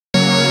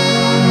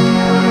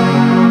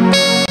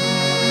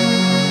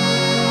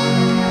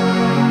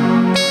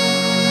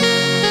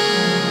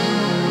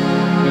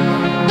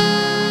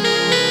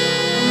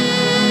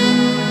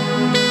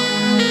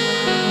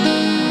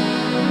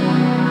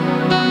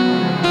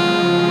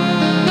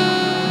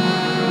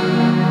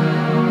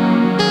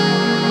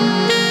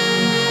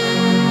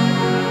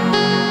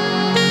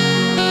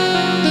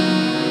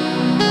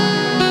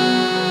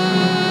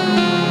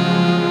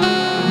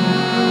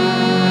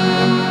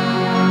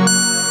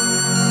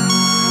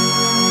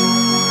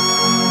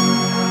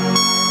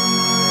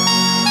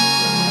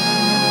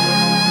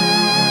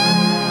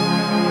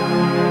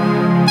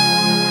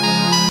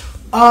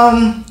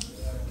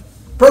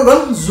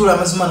Program Zula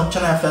Mazima no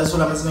channel ya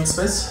Zula Mazima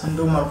Express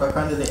ndo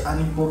marukakande the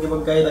aniboge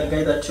guy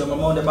that you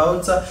are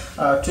about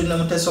tuna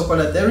mteso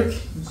kola Derek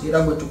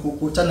iragwe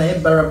tukukutana ye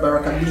barabara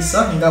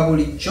kabisa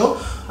ngabulicho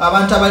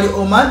abantu abali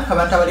Oman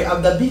abantu abali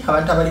Abu Dhabi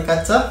abantu abali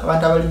Qatar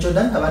abantu abali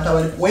Jordan abantu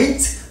abali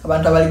Kuwait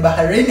abantu abali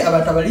Bahrain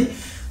abantu abali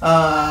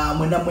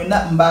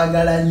mwena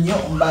mbagala nnyo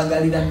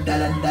mbagalira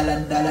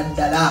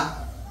dala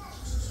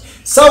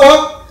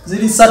sawa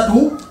zili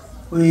satu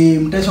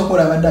mteso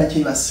kola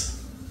badachi basi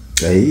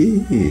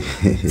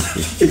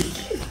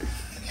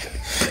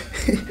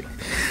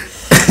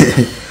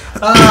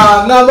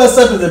ngamba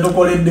satu ze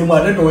tokoledde mu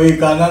ate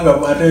toweekanga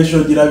nga ate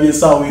show girabye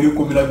essaawa eri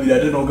 12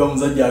 ate noga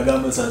Musajja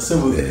agamba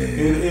sasebo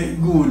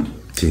good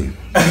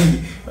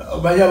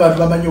banya abantu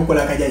bamanyi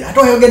okukola kajaja ate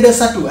oyogedde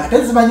satu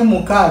ate zimanyi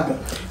mukaaga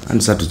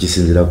andi satu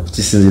kisinzira ku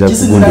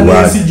gundi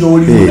wa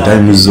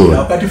time zone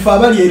kati fa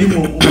bali eri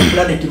mu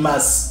planet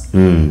Mars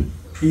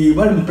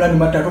bali mu planet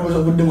Mars tokoza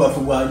budde bwafu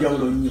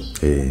bwajawulo nnyo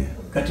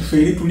kati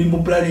feri tuli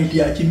mu planet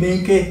ya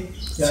Kimenke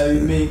ya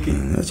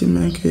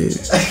Kimenke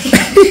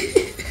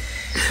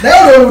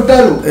nayo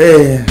olutalo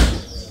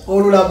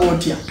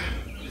olulabotya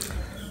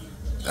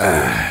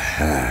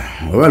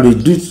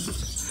walu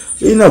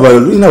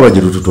ina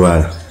bajiru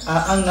tutwala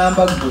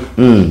angamba gwe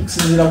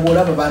sinzira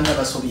bolaba bana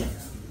basobya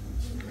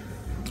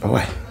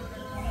awai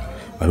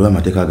waliwo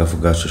amateeka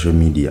agafuga social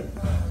media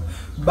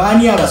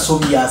bani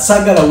abasobya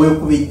sagala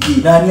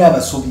wekubejje nani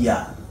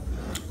abasobya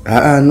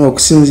no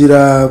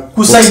kusinzira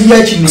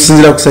kusaidia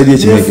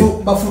Kimeke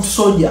bafutu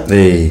soja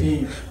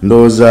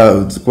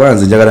ndoza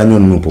kwanza njagala nnyo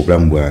mu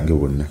program bwange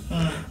bonna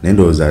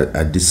nendoza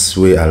this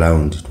way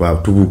around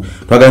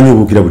twagala nnyo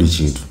obukira buli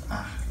kintu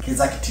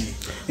exactly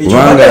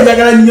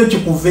njagala nnyo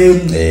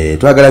kikuvemu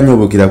twagala nnyo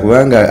obukira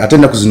kubanga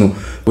atenda kuzino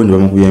bonje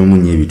bamukuya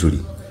munye ebituli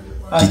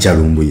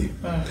tichalumbuye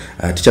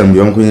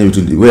bamukuya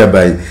ebituli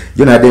whereby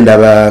jona adenda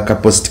aba ka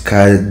post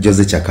ka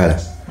Jose Chakala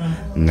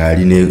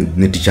ngali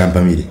ne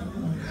tichampamire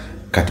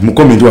kati mu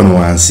comment wano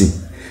wansi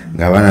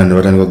ngabana ne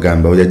batandika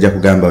kugamba ojja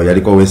kugamba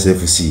yaliko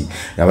WSFC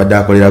yabadde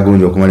akolera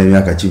gonjo okumala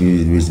emyaka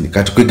kibiri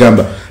kati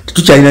kwegamba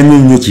tukyalina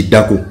nnyo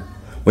kiddako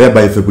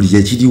whereby February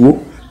ekiriwo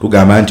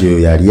tugamba nti oyo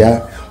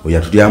yalya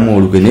oyatulyamu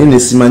olukwe nene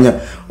simanya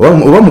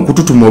oba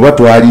mukututuma oba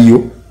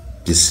twaliyo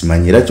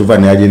tisimanyira kyova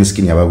ne yali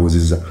enskin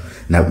yababuziza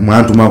na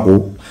mwantu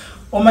mako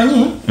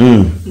omanyi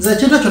nze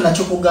kintu kyo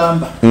nakyo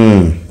kugamba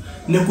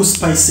ne ku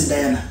Spice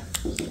Diana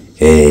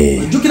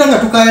jukira nga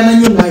tukayana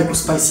nnyo naye ku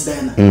Spice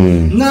Diana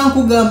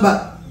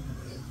nkugamba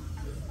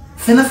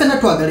fena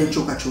twagala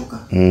ekyuka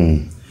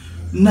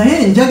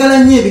naye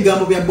njagala nnyo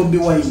ebigambo bya Bobby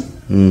Wine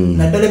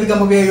naddala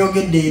ebigambo bya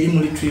yogedde eri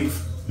mu Retrieve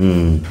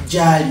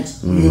jali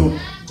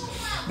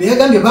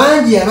byagambye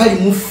bangi abali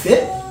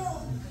muffe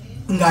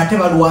ng'ate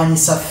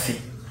balwanyisa ffe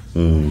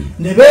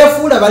ne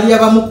beefuula bali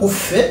abamu ku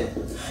ffe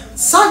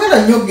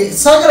sagala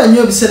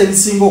nnyo ebiseera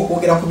ebisinga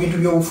okwogera ku bintu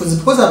by'obufuzi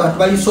because abantu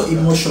bali so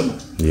emotional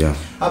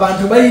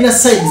abantu balina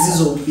sides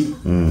zombi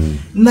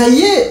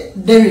naye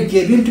Derek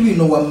ebintu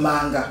bino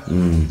wammanga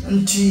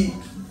nti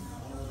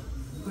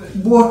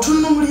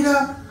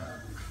bw'otunuulira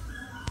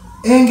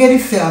engeri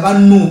ffe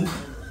abanuupu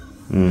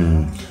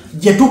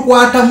gye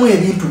tukwatamu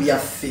ebintu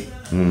byaffe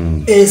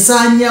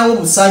esaanyawo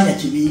busaanya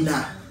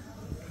kibiina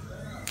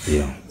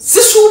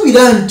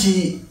sisuubira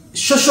nti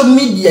social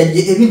media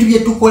gye ebintu bye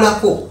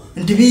tukolako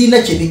nti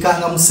biina kye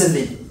bikanga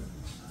Museveni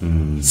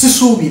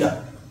sisuubira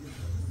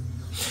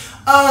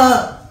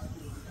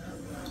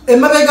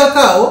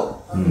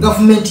emabegakaawo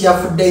gavumenti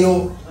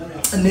yavuddeyo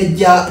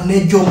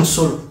nejja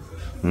omusolo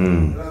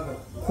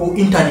ku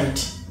internet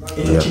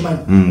ekyo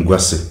kimanyi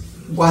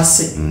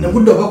gwase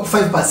negudde oba ku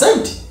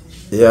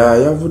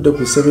 5% yavudde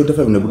ku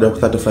 75 negudde ku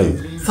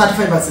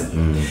 35%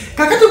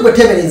 kakati gwe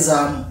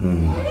teberezaamu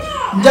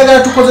njagala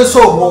tukozesa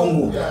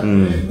obwongo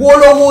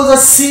gwolowooza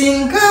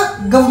singa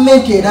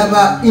gavumenti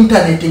eraba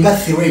internet nga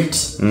threat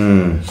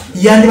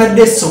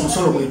yandibadde essa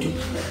omusolo bwetyo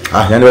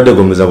yandibadde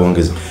gongeza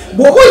bwongeza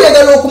bw'oba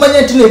oyagala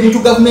okumanya nti n'ebintu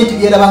gavumenti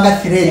byeraba nga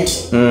threat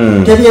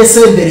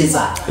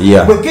tebyesembereza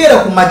bwekeera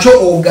ku makyo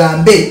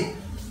ogambe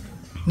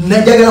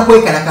najagala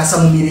kwekalakasa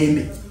mu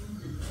mirembe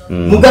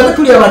mugambe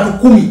tuli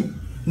abantu 10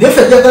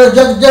 neffe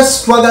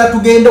just twagala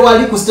tugende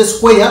wali ku State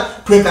Square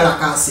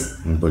twekalakase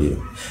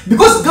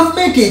because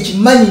government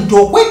ekimanyi nti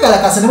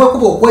okwekalakasa ne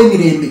bwekuba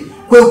okwemirembe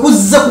kwe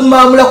kuzza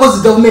kumamulako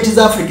zi gavumenti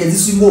za Africa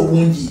ezisinga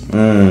obungi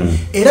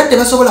era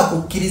tebasobola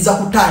kukkiriza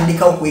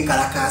kutandika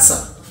okwekalakasa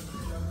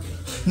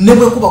ne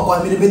bwekuba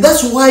kwa mirembe.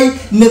 That's why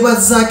ne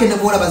bazaake ne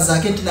bola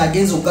bazaake nti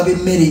nagenza okugaba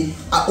emmere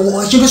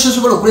ekintu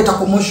kisobola okuleeta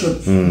commotion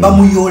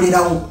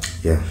bamuyolerawo.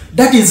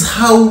 That is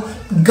how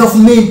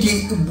government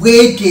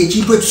bwete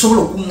ekintu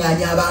ekisobola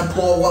okuŋŋaanya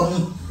abantu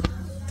awamu.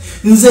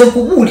 Nze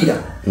nkubuulira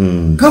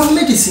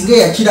government singa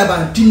yakiraba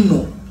nti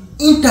nno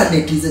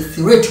internet is a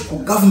threat ku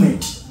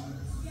government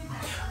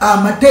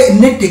amate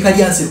netteeka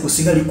lyanse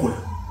kusinga likola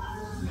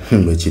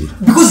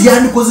because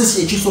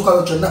yandikozesa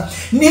ekisooka kyonna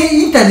ne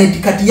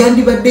internet kati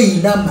yandibadde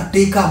yina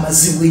amateeka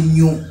amazibu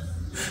ennyo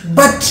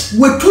but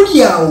we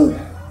tuli awo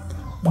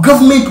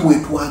government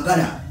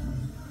wetwagala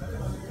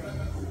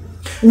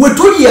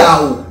wetuli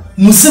awo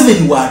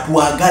Museveni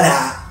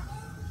watwagala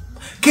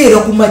kera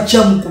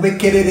kumakya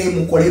mukubekerere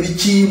mukole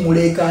biki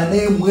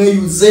mulekane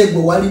mweyuze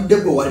gwe walidde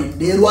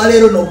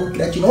lwalero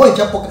nobukira kino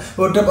ekyapoka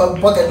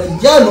paka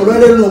najano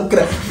lwalero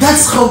nobukira.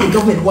 That's how the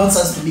government wants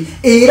us to be.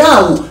 Era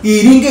awo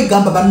iringe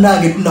gamba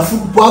banange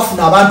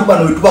tunafuna abantu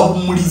bano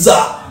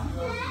wetubagumuliza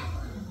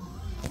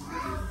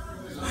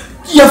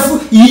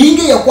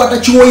iringe yakwata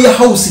Chiwoya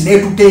house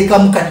netuteeka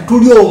mukati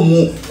tuli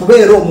omwo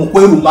kubeera omwo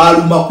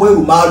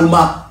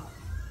kwerumaluma.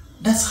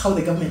 That's how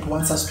the government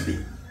wants us to be.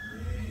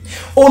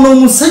 Ono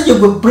Omusajja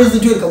gwe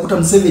President Yoweri Kaguta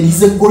Museveni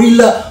is a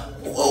guerrilla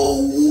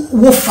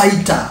war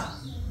fighter.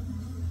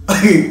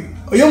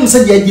 Oyo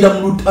Omusajja yagira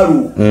mu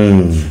lutalo.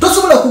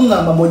 Tosobola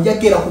kungamba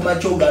mojjakera ku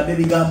macho gambe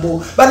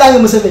bigambo. Banange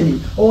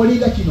Museveni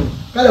oliga kino.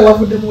 Kale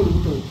wavudde mu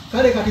lubuto.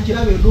 Kale kati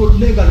kirabe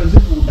n'engalo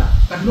zifuuda.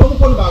 Kati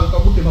n'omukono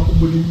bagakagudde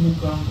makubbuli mu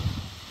kango.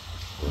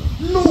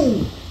 No.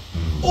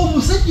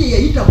 Omusajja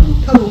yayita mu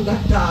lutalo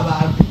ngatta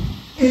abantu.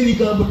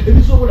 Ebigambo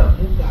tebisobola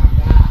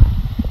kuganga.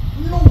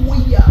 No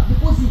way,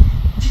 because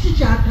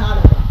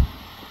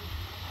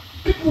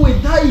people were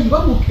dying.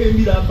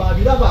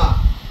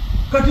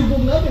 Kati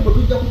bungabe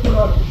botujja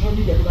kukola ku social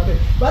media tukabe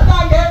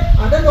banange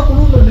atenda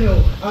kulunno neo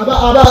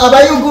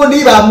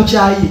abayugoni ba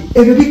muchayi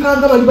ebyo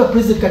bikanga bali ba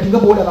president kati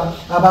ngabo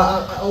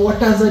wa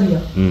Tanzania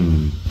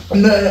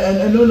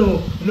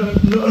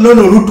no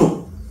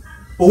Ruto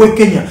owe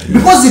Kenya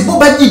because bo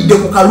bajidde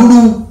ku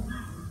kalulu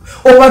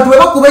abantu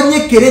bakubanye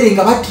kerere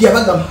nga batiya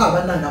bagamba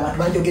abananga abantu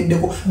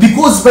banjogeddeko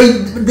because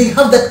they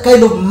have that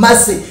kind of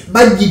mass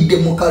bajidde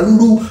mu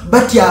kalulu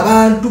batiya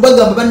abantu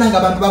bagamba bananga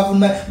abantu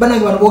bavuma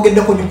bananga abantu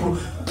bogeddeko nyukuru.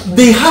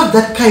 They have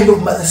that kind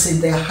of mass in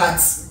their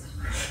hearts.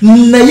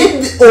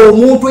 Naye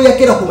omuntu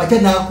yakera ku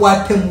matya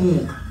nakwate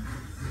mu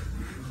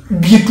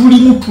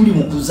tuli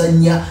mu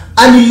kuzanya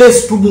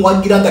unless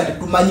tumuwagira nga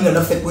tetumanyi nga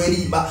naffe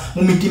twerimba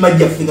mu mitima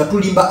gyaffe nga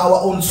tulimba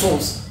our own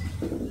souls.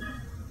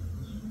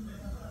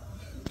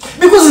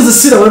 Because in the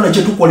city wana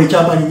chetukole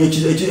kyamanyi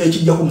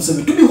ekijja ku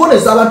Museveni. To be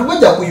honest, abantu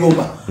bajja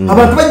kuyomba.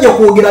 Abantu bajja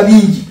kwogera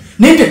bingi.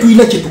 Nente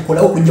tuyina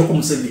chetukola okujja ku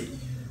Museveni.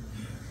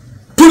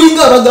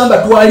 Tulinga abagamba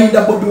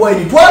twalinda Bobi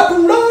Wine.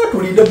 Twatula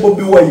tulinde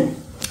Bobi Wine.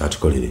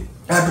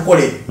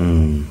 Atukolere.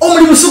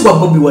 Omulimu sigwa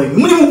Bobi Wine.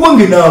 Mulimu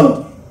gwange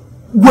naawo.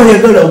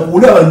 Gwayagala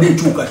okulaba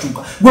ndechuka.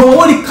 Gwe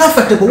wali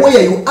comfortable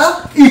where you are,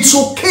 it's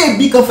okay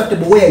be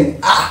comfortable where you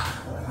are.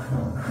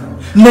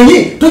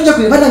 Naye tojja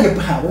kubanange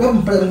pa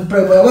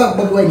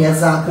Bobi Wine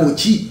yazaako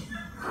ki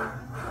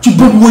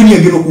Bobi Wine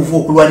yagera okuva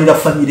okulwanira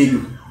family yo.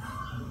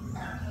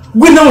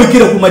 Gwe nawe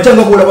kera ku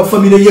machanga bolaba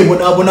family ye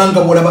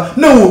bonanga bolaba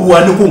nawe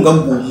olwane ko nga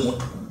gwo omuntu.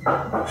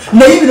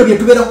 Naye bino bye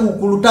tubera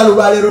ku lutalo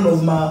lwalero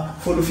novuma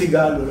full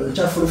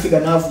figure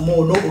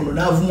navumono ono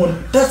navumono.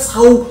 That's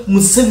how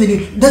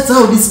Museveni, that's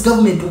how this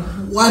government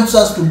wants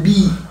us to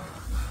be.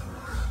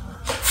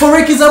 For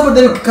example,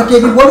 the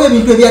Kapyagi wale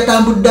bintu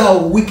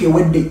ebyatambuddawo wiki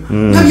wedde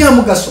kabya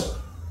mugaso.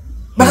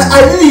 But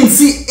I didn't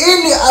see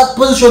any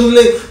opposition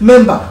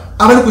member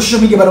abali ku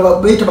social media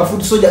beta ba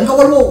food soldier nga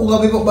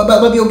waliwo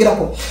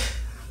babyogerako.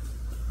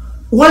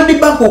 World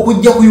Bank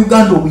okujja ku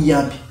Uganda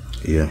obuyambi.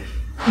 Yeah.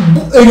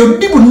 Eyo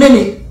dibu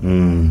nene.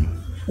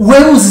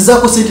 Webuzi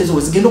zako sente zo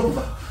zigenda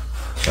okuva.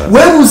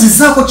 Webuzi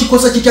zako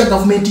kikosa kya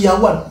government ya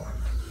one.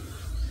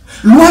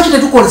 Lwaki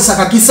tetukolesa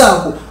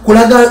kakisako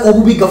kulaga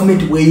obubi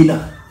government bweyina.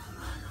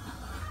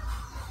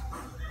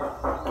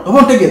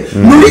 Obontege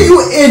nuli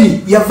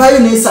UN yavayo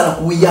nesala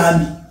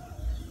kuyambi.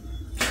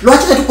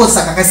 Lwaki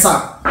tetukozesa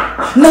kakasako.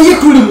 Naye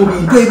tuli mu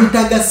bintu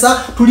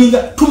ebitagasa tulinga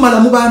tumala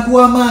mu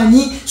bantu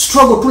amaanyi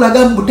struggle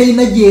tulaga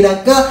mbuteyina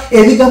jeraga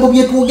ebigambo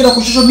byetwogera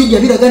ku social media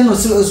biraga no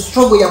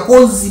struggle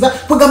yakoziba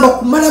pogamba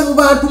kumala mu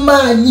bantu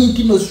maanyi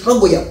nti no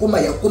struggle yakoma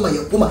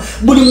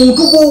buli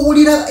muntu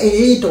gwowulira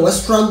to wa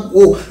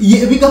struggle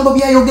ebigambo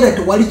byayogera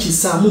tewali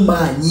kisaamu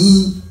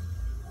maanyi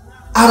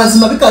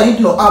abazima bikali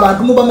nti no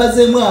abantu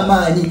mubamazeemu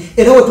amaanyi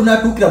era we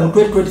tunatuukira mu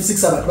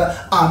 2026 abantu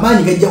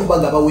amaanyi gajja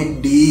kubaga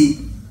bawedde.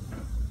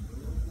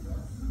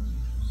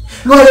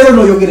 Lwalero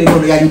no yogere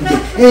no yalidde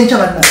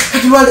enchabana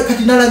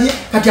kati nalabye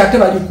kati ate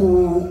bali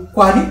ku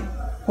kwani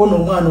kono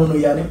omwana ono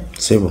yale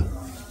sebo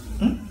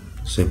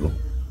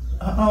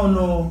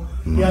ono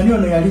yani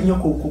ono yali nnyo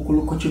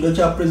ku kido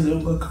kya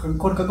president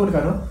kakoli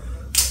kano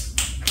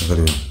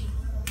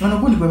ano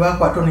gundi bwe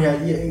bakwata ono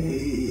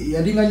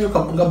yali nnyo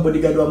kapunga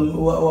bodyguard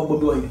wa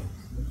Bobi Wine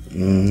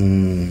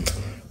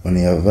ono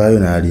yavayo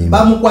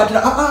nalimba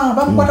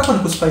bamukwata ko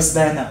ku Spice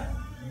Diana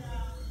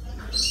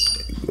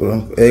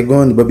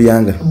Egon Bobi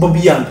Yanga.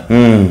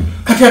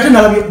 Kati ate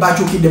nalabye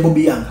bachukidde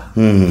Bobi Yanga.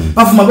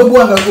 Bavuma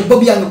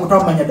Bobi Yanga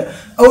kutamanyada.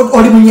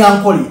 Oli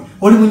munyankoli,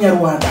 oli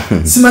munyarwanda.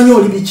 Simanyi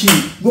oli biki.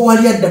 Gwe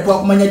wali adda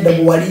twakumanyada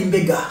gwe wali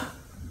mbega.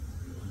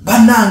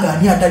 Bananga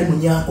ni atali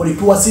munyankoli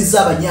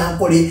tuwasiza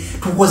abanyankoli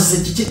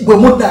tukozese kiki gwe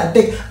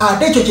mutate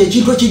ate ekyo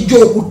kyekintu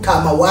ekijjo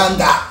okutama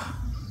wanga.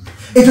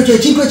 Ekyo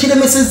kyekintu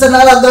ekiremeseza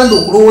n'abaganda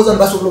okulowooza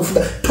basobola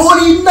okufuga.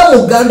 Tolina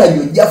muganda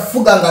jojja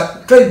fuga nga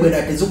trade bwe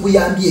nateze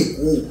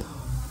kuyambyeko.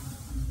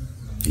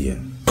 Yeah.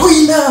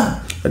 Toina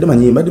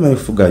Badima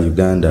fuga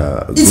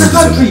Uganda. It's a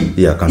country.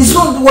 Yeah, country. It's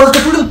not what the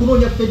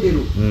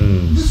federal.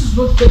 This is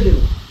not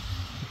federal.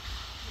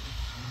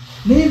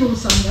 Neno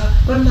usanga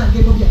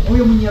Banange bobya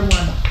oyo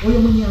Munyarwanda oyo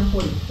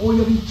Munyankole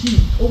oyo bichi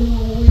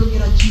oyo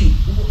gerachi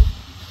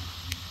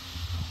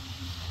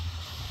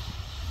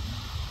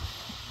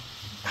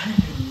ana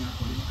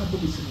Munyankole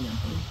kabobi si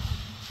Munyankole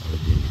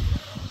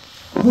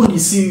boni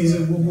si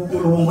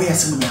olongo ya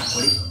si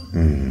Munyankole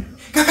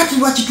kakati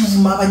lwaki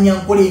tuvuma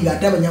abanyankole nga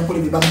ate abanyankole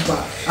bebamupa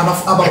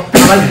abali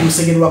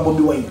kusegerwa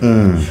Bobi Wine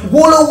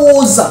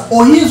golowooza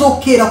oyinza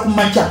okkeera ku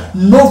makya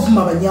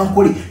novuma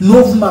abanyankole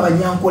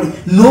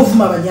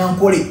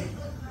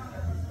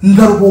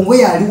nga Lubongo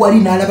yali wali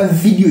n'alaba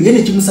video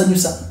yene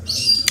kimusanyusa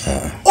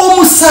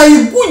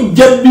omusayi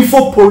gujja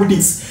before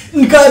politics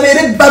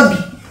nkabeere Bambi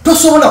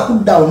tosobola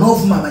kuddawo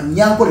novuma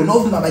abanyankole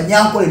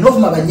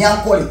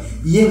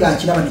ye nga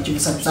akiraba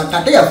nekimusanyusa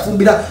nkate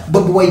yafumbira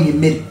Bobi Wine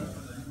emmere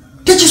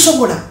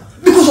tekisobola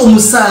because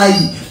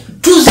omusayi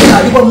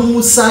tuzaalibwa mu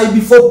musayi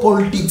before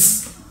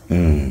politics.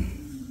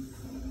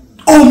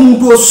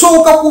 Omuntu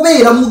osooka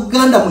kubeera mu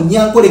Uganda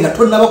Munyankole nga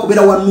tonnaba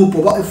kubeera wa nuupu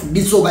oba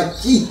FDC oba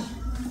ki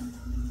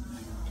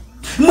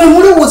mwe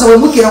mulowooza bwe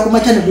mukeera ku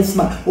makya ne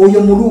mufuma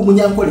oyo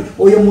Munyankole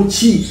oyo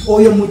muki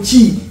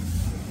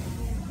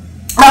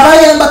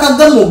abayamba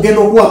Kagame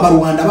ogenda okuwamba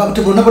Rwanda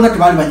bonna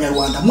tebaali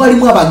Banyarwanda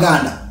mwalimu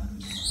Abaganda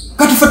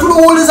kati ffe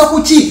tulowooleza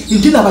ku ki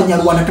nti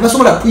n'Abanyarwanda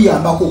tebasobola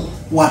tuyambako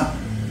wano.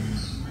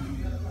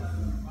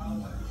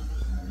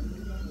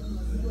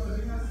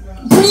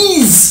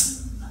 Please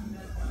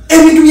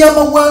ebintu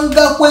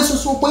by'amawanga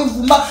kwesoso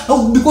okwevuma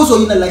because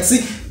oyina like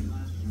see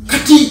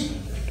kati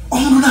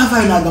omuntu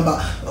n'avaayo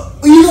n'agamba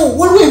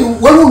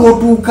waliwo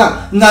lwotuuka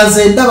nga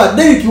nze ndaba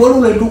Derek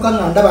waliwo lwotuuka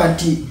nga ndaba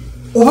nti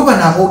oba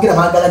bano aboogera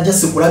baagala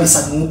jasi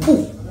kulabisa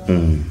nuupu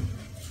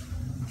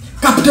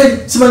Captain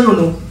Simanyi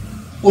ono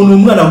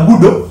omwana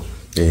Gudo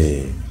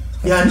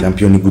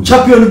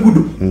champion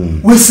Gudo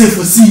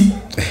WCFC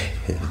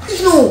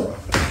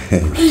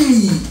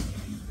really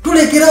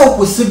tulekerawo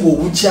okusiga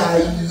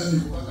obukyayi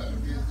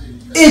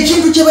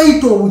ekintu kye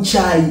bayita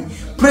obukyayi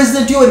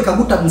President Yoweri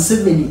Kaguta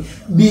Museveni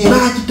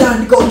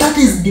bakitandika that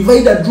is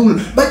divide and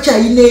rule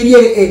bakyayina eri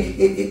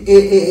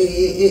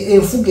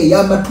enfuga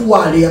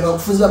ey'amatwale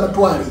abakufuzi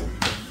b'amatwale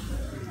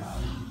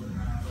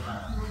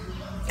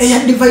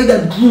eya divide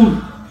and rule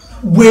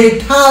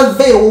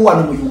bwetaaveewo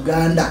wano mu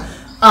Uganda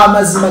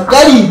amazima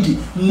gali nti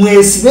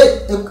mwesibe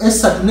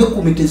esatu ne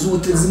komite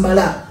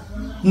zimala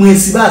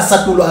mwesibe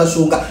asatu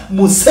lwasonga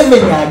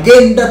Museveni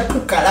agenda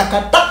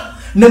tukalakata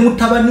ne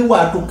mutabani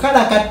watu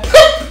kalakata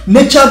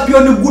ne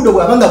champion Gudo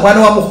bwabanga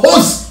bwana wa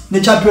muhozi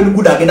ne champion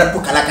Gudo agenda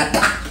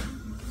tukalakata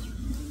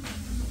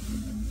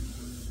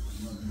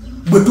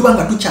bwe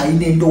tubanga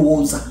tukyayina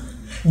endowooza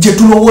gye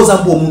tulowooza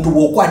mbu omuntu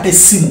bw'okwata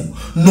essimu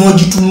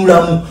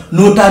n'ogitunulamu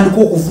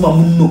n'otandika okuvuma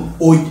munno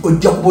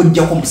ojja kuba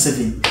ojjako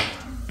Museveni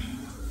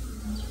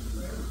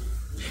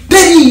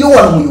teriyo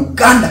wano mu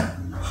Uganda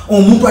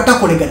omuntu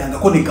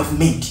atakoleganangako ne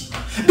gavumenti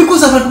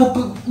because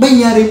abantu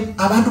benyare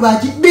abantu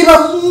baki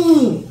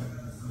bebamu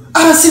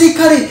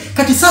abasirikale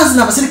kati saazi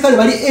n'abasirikale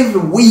bali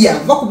everywhere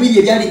bakubiri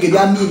ebyalinga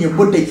ebyamini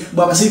obodde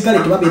bw'abasirikale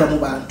tebabeera mu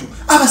bantu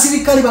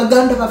abasirikale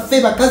Baganda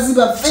baffe bakazi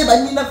baffe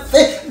banyina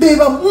ffe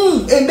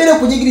bebamu embere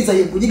okunyigiriza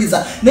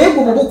yekunyigiriza naye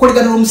bw'oba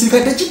okolegana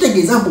n'omusirikale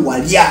tekitegeeza mbu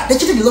walya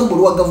tekitegeeza mbu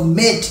oli wa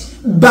gavumenti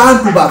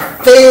bantu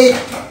baffe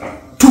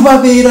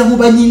tubabeera mu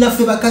banyina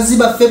ffe bakazi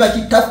baffe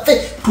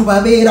bakitaffe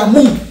tubabeera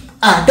mu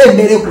ate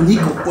embere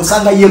kunyiga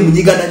osanga ye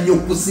munyigana nnyo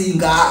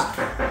okusinga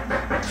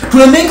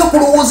tulemenga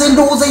kulowooza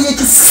endowooza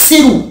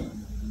y'ekisiru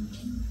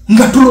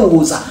nga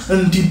tulowooza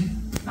nti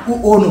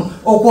ono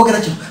okwogera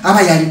kino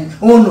aba yalimu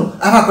ono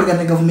aba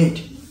akolegana ne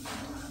gavumenti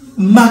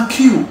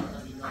makyu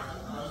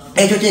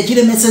ekyo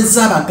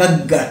kyekiremesezza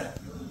abagagga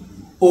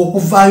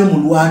okuvaayo mu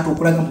lwatu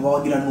okulaga mbu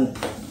bawagira nuupu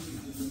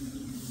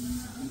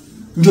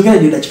njogera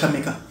ddyo dakika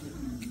meka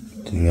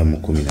nga mu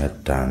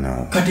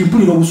 15 kati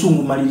mpulira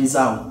obusungu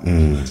malirizaawo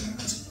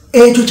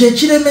ekyo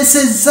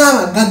kyekiremesezza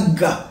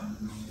abagagga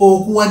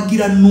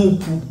okuwagira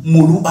nuupu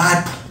mu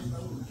lwatu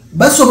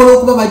basobola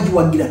okuba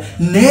bagiwagira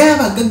naye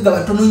abagagga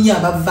batono nnyo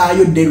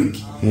abavaayo Derek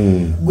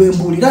gwe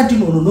mbuulira nti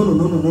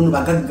nono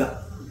bagagga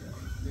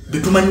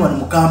betumanyi wano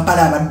mu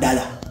Kampala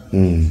abaddala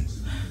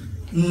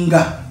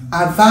nga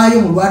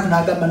avaayo mu lwatu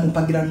n'agamba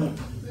numpagira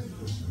nuupu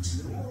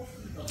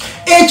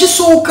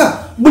ekisooka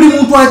buli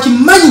muntu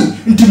akimanyi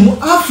nti mu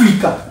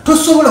Africa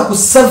tosobola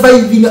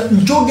kusurvivinga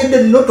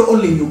njogedde not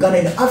only in Uganda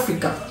in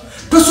Africa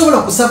tosobola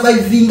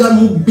kusurvivinga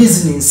mu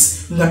business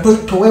nga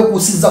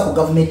toweekuusiza ku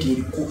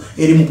gavumenti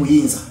eri mu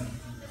buyinza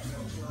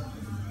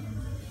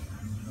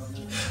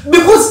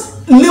because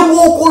ne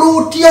bw'okola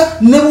otya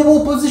ne bw'oba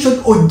opposition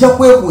ojja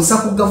kwekuusa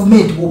ku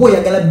gavumenti bw'oba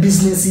oyagala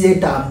business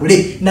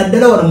yeetambule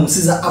naddala wano mu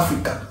nsi za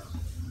Africa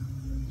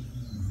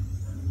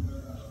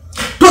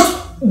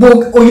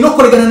oyina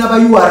okukolegana n'aba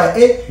URA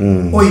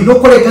oyina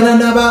okukolegana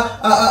n'aba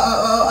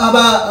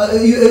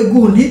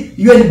gundi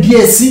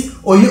UNBS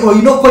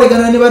oyino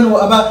kolegana ne bano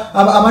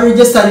aba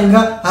registering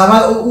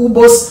aba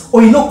boss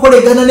oyino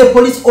kolegana ne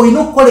police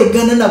oyino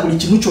kolegana na buli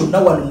kimu kyonna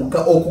wano muka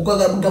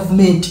okukaga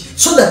government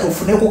so that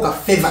ofuneko ka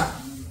favor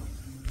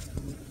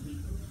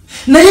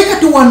naye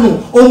kati wano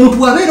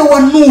omuntu abeera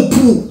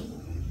wanuupu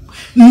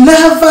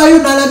navayo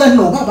nalaga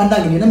no baba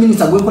ndange na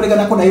minister gwe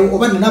koleganako nayo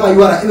oba nina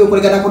abayuara ebe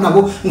koleganako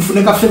nabo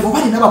mfuneka favor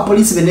oba nina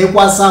abapolisi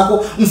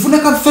benekwasako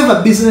mfuneka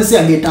favor business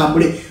yange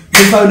etambule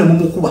mvayo ne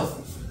mumukuba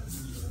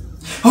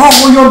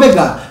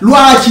Munyambega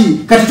lwaki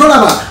kati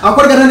tolaba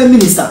akolegana ne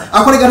minister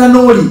akolegana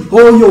noli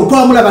oyo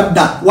twamulaba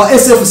dda wa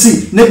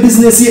SFC ne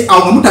business ye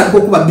awo mutandika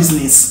okuba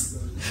business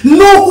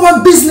no kuba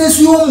business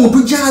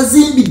y'omuntu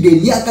gyazimbidde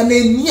emyaka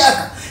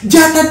n'emyaka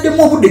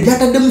gyataddemu obudde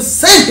gyataddemu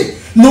sente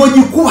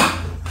n'ogikuba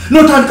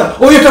notandika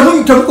oyo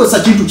tamukozesa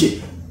kintu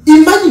kye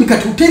imagine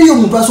kati uteriyo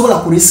omuntu asobola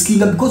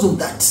kuriskinga because of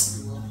that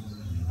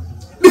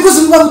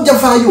because muba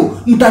mujjavaayo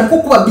mutandika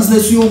okuba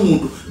business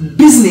y'omuntu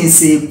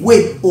business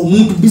egwe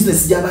omuntu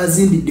business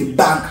gyabazimbidde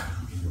bank.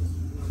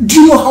 Do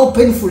you know how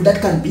painful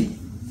that can be?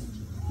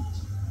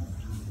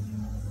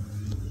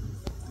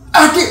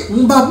 Ate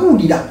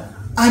mbabulira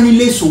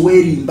anileso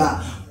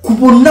werimba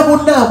kubonna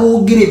bonna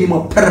aboogere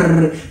bimwe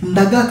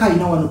ndagaka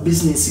alina wano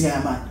business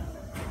y'amaani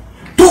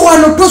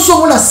wano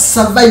tosobola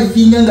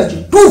surviving nga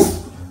kituufu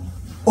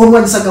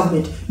olwanyisa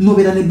government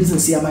nobeera ne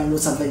business y'amaani no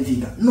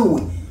surviving no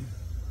way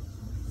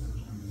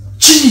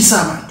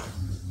kiyisa abantu.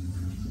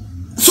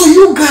 So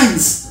you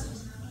guys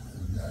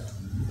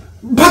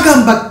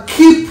bagamba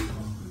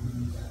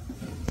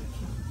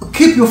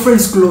keep your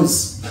friends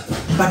close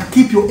but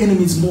keep your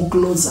enemies more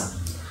closer.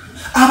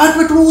 Abantu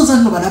betulowooza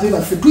nno balabe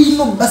baffe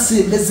tuyina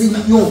obasembeza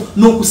ennyo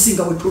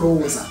n'okusinga bwe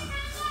tulowooza.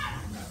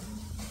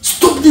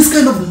 Stop this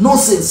kind of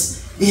nonsense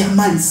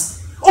ey'amalizi.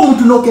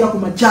 Omuntu n'okera ku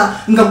makya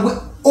nga gwe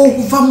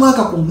okuva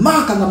mwaka ku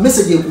mwaka nga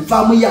message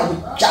ekuvaamu ya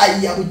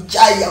bucaayi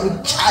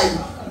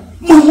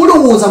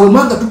mulowooza bwe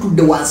mwanga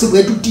tutudde wansi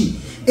bwe tuti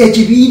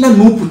ekibiina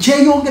nuupu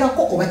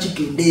kyeyongerako oba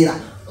kikendeera.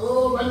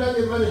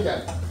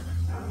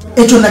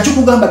 Ekyo nakyo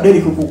kugamba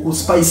Derek ku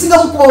Spice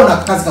nga mukubawo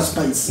n'akakazi ka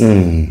Spice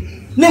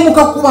ne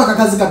mukakuba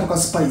akakazi katu ka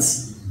Spice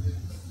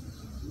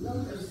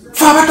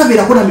fa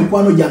batabeerako na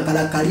mikwano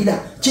gyankalakalira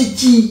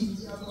kiki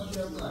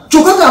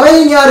kyokka nga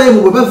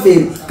abayenyaremu bwe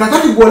bafeero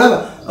kakati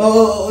gwolaba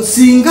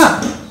singa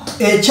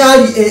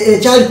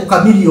ekyali ku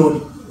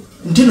kamiliyoni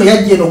ntino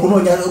yajja eno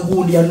okunoonya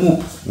gundi ya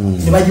nuupu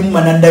ne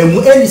bagimuma naddayo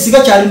mu endi singa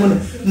kyalimu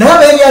naye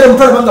abayenyaremu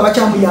tolaba nga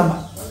bakyamuyamba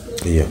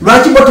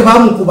lwaki bo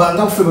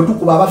tebamukubanga ffe bwe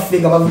tukuba abaffe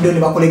nga bavuddeyo ne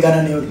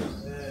bakolegana neyo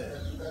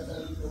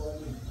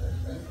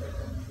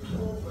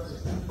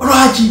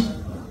lwaki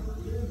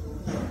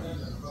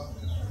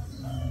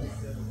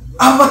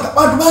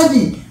abantu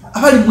bangi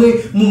abali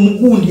mu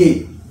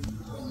mugundi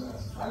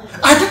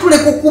ate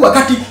tuleka okuba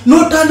kati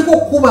n'otandika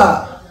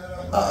okuba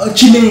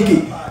kinenke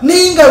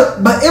naye nga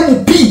ba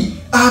MP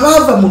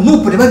abaava mu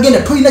nuupu ne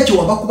bagenda tolina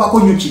kyewabakubako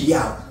nnyo kiri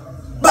awo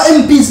ba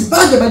MPs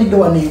bangi balidde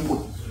waneepwe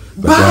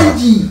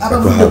bangi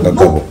abavudde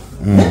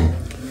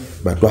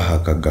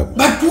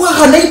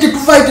batwaha naye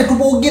tetuvaayo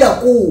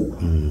tetuboogerako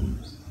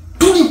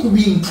tuli ku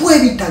bintu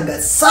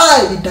ebitagasa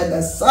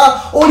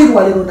oli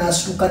lwaleero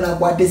n'asituka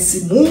n'akwata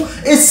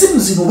essimu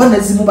zino oba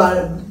nazimu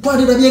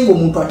twalirabye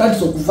ng'omuntu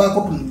atandise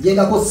okuvaako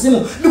tumujengako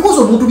ssimu because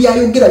omuntu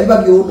byayogera biba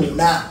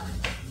byonoona.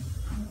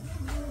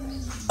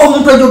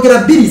 Omuntu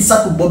ayogera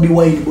 2-3 Bobi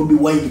Wine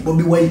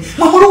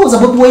mwamulowooza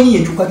Bobi Wine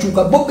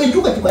yenkyukakyuka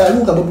enkyukakyuka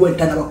yalunga Bobi Wine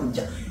tanaba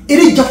kujja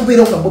era ejja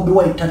kubeerawo nga Bobi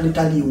Wine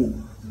taliiwo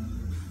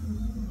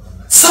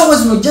saawa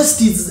zino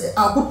justice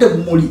akutte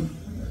bumuli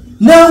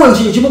naawe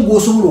ekimu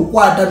gw'osobola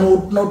okukwata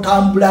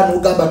n'otambula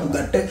n'ogamba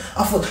tugatte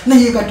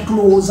naye kati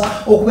tulowooza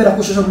okubeera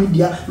ku social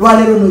media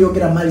lwaleero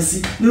n'oyogera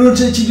malisi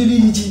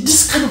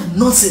this kind of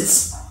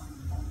nonsense.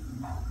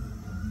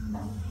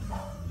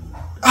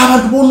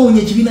 Abantu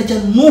bonoonya ekibiina kya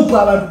nuupu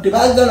abantu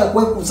tebaagala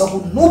kwekuusa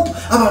ku nuupu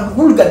abantu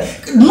kulugana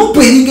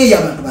nuupu eringa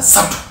ey'abantu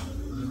basatu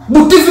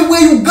butivi bwe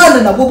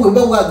Uganda nabwo bwe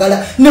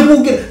bwagala ne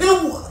bwogera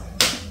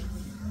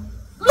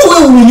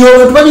nowewulunya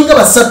abantu balinga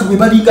basatu bwe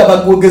balinga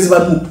abagogezi ba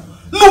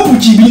nuupu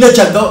kibiina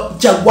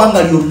kya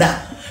ggwanga lyonna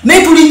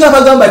naye tulinga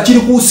abagamba kiri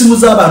ku simu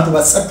z'abantu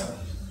basatu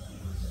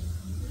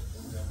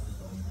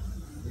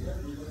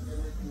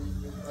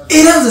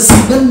era nze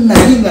singa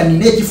nali nga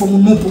nina ekifo mu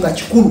nuupu nga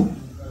kikulu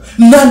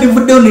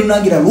nandivuddeyo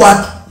nenangira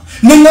lwatu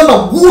neŋŋamba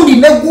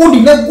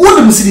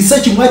gundi musirise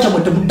ekimwa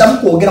kyammwe temuddamu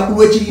kwogera ku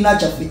lw'ekibiina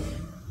kyaffe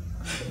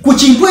ku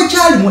kintu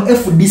ekyali mu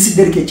FDC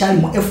Derek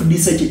ekyali mu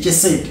FDC ekyo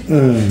ekyesente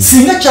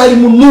singa kyali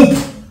mu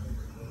nuupu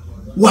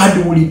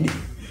wandiwulidde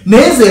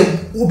naye nze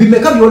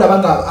bimeka byolaba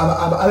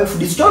nga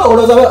FDC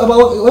tolowooza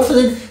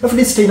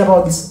FDC terina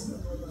bawagizi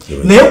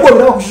naye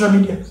gwobiraba ku social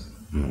media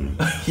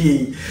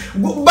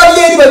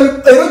bali eri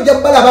era ojja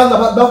balaba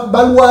nga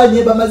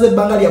balwanye bamaze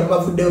ebbanga lyabwe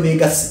bavuddeyo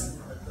begasi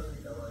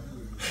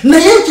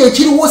naye ekyo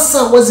ekiriwo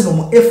ssaawa zino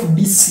mu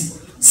FDC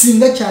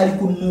singa kyali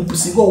ku nuupu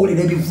singa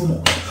owulira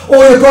ebivumo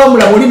oyo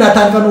twamulaba oli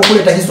natandika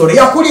n'okuleeta history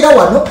yakulira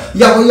wano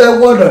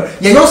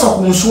yayosa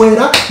ku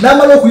nswera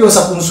n'amala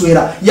okuyosa ku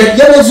nswera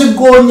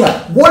yabezigoonya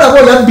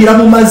gwolaba oyabbira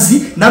mu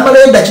mazzi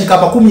n'amalayo eddakiika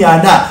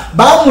 40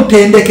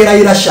 bamutendekera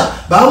irasha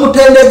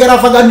bamutendekera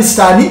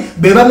Afghanistan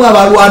be bamu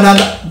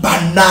abalwananga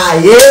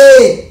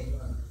bannaye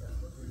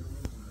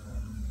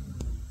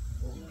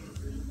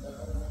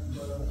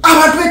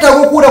abantu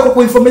betaaga okuwulako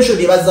ku information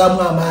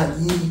ebazaamu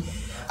amaanyi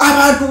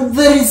abantu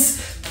there is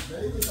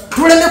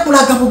tuleme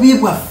kulaga bubi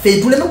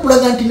bwaffe tuleme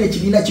kulaga nti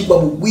nekibiina kigwa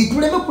bugwi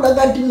tuleme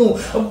kulaga nti no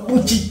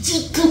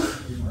bukikitu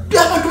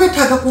abantu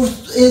betaaga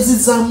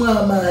ezizaamu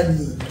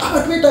amaanyi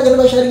abantu betaaga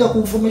nebasharinga ku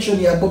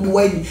information ya Bobi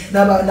Wine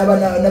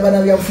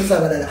n'abanabyabufuzza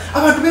abalala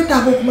abantu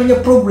betaaga okumanya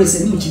progress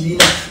eri mu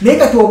kibiina naye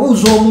kati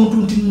obuuza omuntu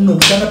nti nno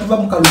busanga tuva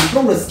mu kalulu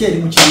progress ki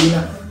eri mu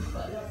kibiina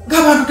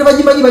ng'abantu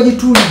tebagimanyi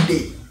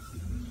bagituulidde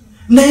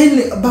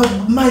naye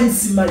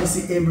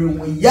malisi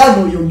everywhere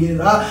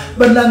yanoyongera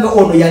bananga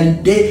ono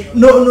yalidde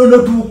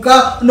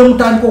notuuka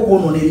nomutandika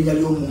okwonoona erinnya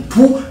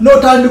ly'omuntu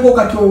notandika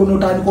kati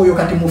notandika oyo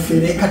kati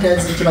mufere kati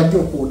kibajja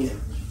okwogera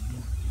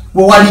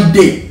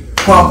wewalidde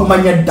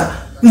twakumanya dda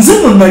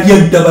nze no nali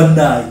adda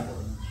bannaye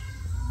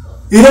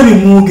era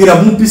bemwogera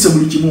mumpise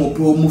buli kimu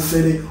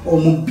omufere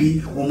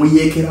omubbi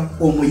omuyeekera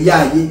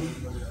omuyaaye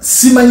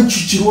simanyi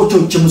kikirwo kyo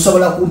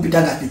kyemusobola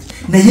kumpita gati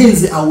naye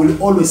nze I will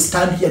always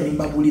stand here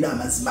nimbabulira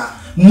amazima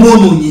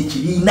mwonoonye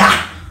ekibiina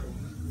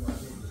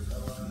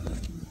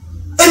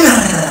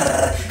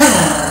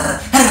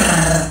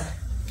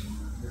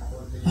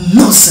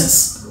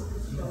nonsense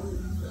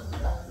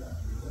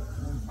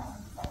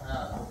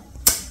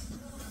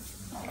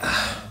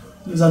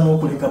nza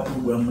n'okuleka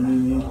programu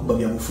n'ekuba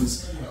byabufuzi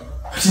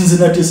kati nze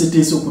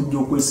nateeseteese okujja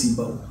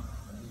okwesimbawo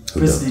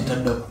president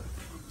addako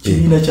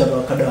kibiina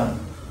kyabakadamu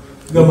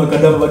gamba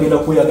kadama bagenda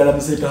kuyagala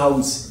mu State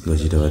House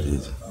ngakita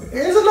bateze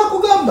ezo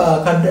nakugamba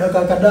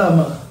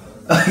kadama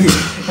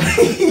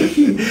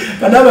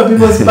kadama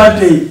People's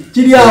Party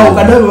kiri awo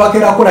kadama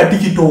bakera akola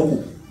TikTok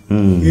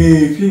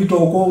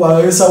TikTok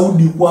ba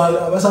Saudi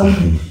kwa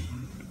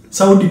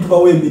Saudi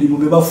tubawe emirimu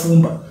be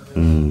bafumba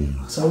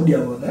Saudi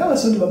abo naye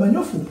Saudi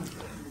bamanyofu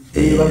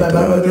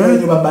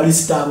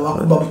balista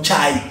bakuba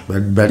buchai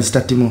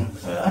balista timo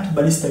ati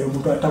balista yo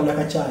mutu atawula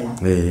kachai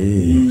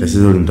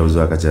kasizo oli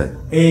mutabuzo akachai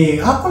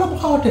akola mu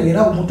hotel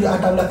era omuntu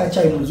atawula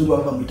kachai muzungu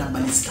aba mwita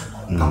balista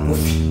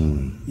kakofi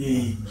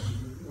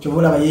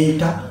chobola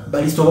bayeta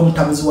balista oba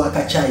mutabuzo wa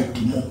kachai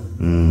timo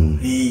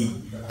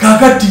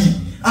kakati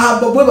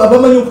bwe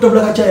bamanyi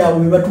okutabula kachai abo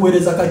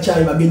batuwereza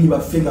kachai bagenyi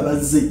bafenga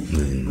bazze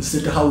mu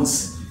State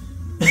House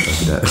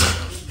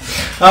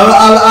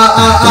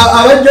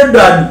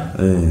abajodani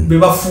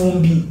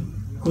bebafumbi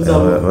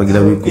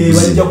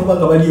bajja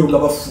kubanga baliyo nga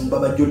bafumba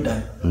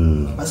abajodani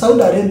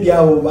Saudi Arabia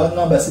abo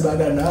bangamba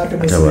sibagana ate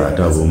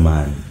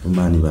abamaani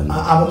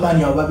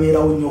abo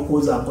babeerawo nnyo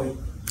okwoza ngoye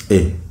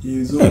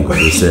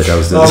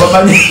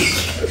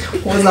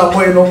kwoza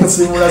ngoye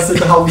n'okusiimula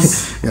State House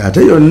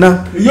ate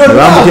yonna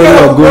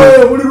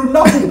buli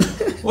lunaku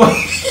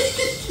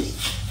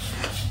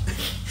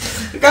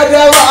kati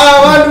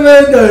abantu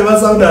benda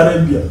ba Saudi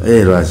Arabia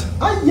lwaki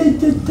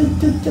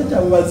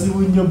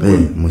bazibu nnyo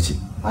muki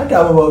ate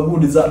abo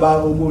bagudiza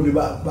bagundi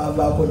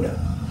bakoda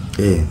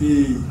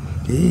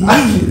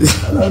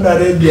Saudi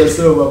Arabia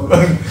so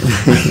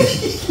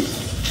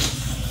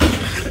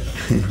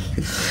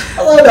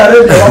Saudi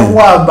Arabia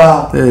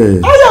bakwamba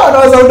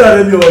aya Saudi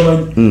Arabia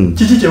bamanyi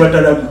kiki kye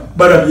batalabu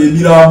balabye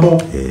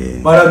emirambo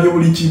balabye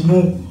buli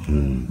kimu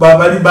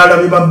balabye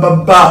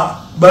babba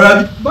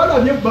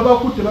balabye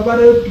babakutte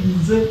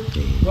babalepinze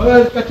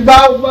kati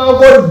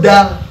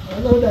bagodda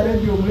Saudi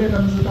omuleta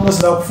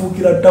muzitosa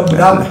kufuukira tabu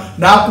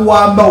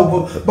nakuwamba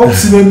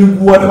bakusiba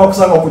emiguwa ne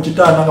bakusanga ku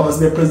kitanda nga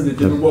basibe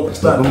president emiguwa ku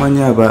kitanda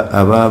kumanya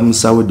aba mu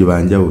Saudi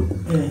banjawo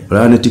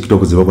olaba ne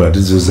TikTok zibakola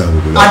tizizawe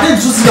ate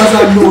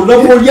nsusigazayo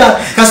olabulya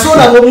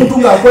kasola omuntu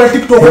ng'akola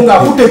TikTok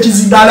ng'akuta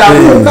ekizindala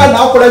akukana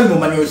akola bino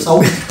manyo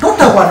Saudi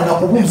totakwana na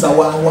kubuuza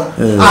wawa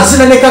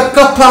azina ne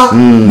kakapa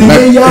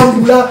ne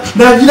yambula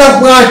nagira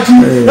bwati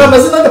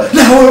n'amazina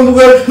nawe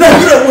mugala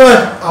nagira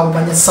bwati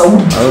abamanya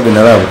Saudi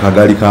abagenda babo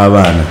kagali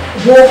k'abaana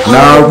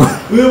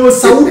wewe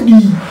Saudi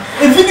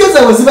video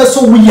zawe ziba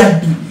so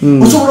weird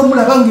osobola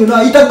mulabange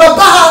na ita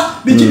baba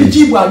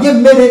bichibwa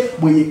yemmere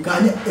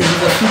bweyekanya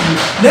ebizafudu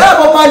naye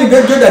abamani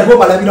gajeda alibo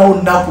balabira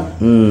onnaku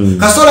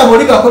kasola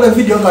bolika akola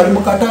video ngali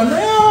mukatana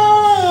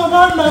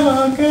abana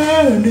bange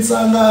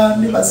ndisanga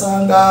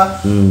ndibasanga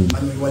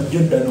manyi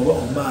wajeda no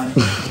omani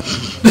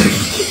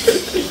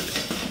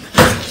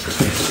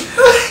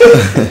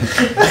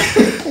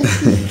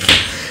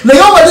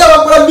nayo bali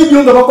abakola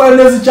video nga bakola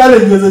nezi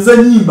challenges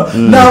ezenyimba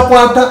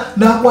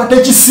nakwata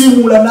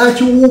ekisimula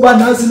nakiwuba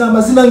nazina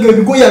amazina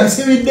ng'ebigoya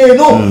bisibidde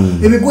eno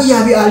ebigoya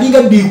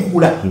alinga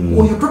bikula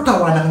oyo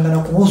totawananga na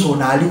kubuuza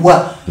ono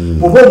aliwa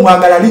oba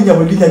omwagala linnya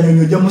bwe linnya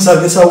nyonyo gye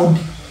musave Saudi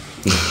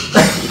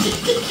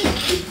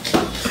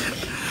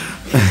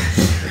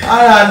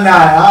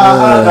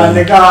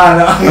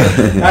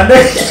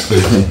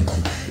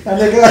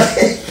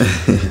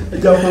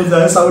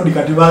Saudi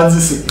kati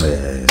banzise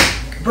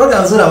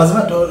program zora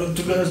bazima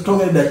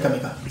togenda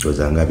kameka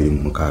tozanga biri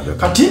mu mukaga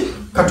kati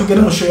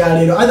katugere mu show ya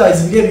lero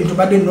otherwise bige bintu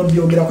badde no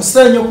byogera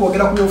kusira nyo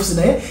kwogera ku office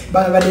naye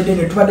badde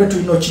ne tubadde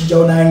tulino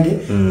kijjawo nange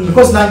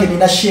because nange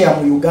nina share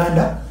mu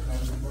Uganda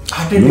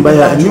ate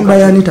nyumba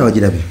ya Anita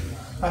wajirabe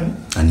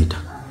Anita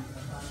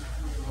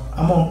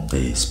amo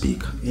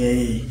speaker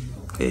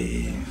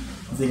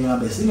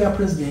zingambe singa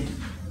president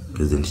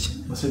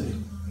Museveni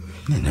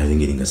nena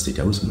lingiringa state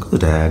house mko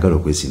tayagala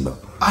okwesimba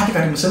ate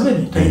kati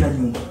Museveni tayina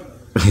nyumba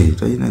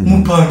tayina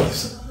nyumba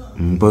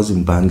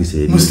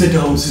mpangise mu state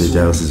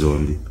house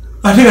zombi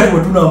ate kati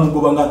wetuna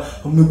mugoba nga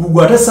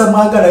migugu ate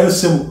samagala yo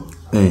sebo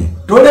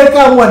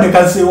toleka mu ade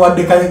kase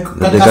wade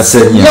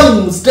kasenya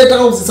mu state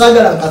house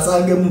sagala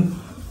kasange mu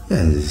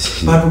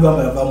batu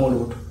gamba ya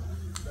bamoloto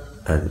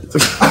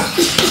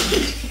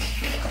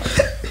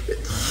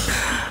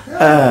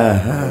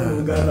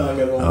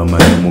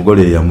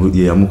mugole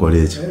yamukola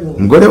ekyo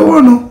mugole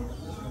wono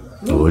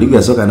oli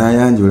yasoka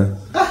nayanjula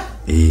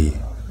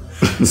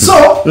so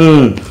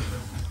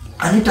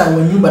Anita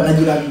wa nyumba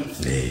najirabi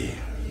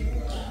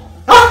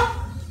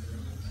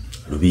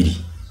lubiri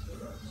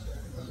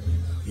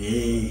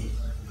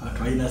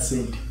atwaina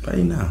sente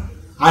paina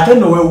ate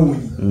no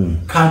wewunyi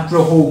country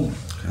home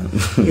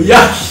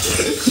ya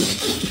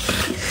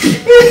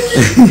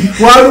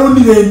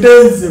warundi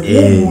entenze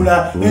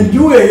kumula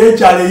enjuwe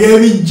yechale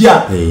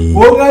yebijja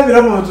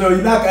wongabira mu tro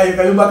inaka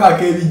yikayumba ka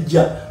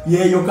kebijja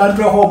yeyo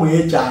country home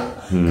yechale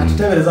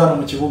katitebereza no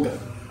mu kibuga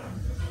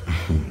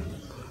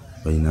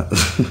paina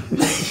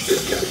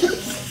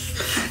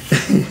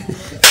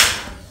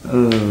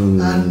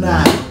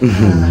Anna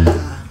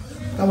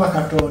kama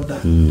katonda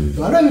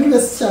wala bitu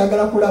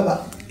byasagala kulaba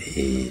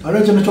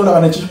wala kino chola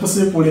bana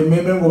chikusipule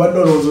meme ngo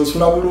badolozo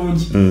sula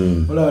bulungi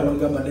wala bano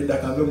ngamba nenda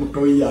kave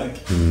mutoyi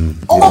yake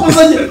oba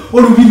musajja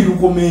olubiri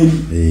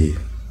lukomeri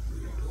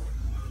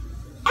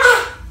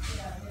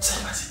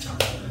sema sijamu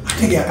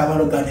atege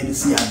akabalo gane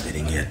lisi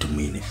yandenge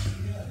yatumine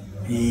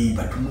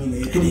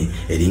batumine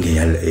eringe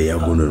ya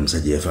gono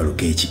omusajja yafalo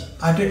kechi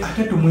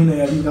ate tumwine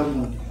yalinga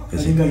gundi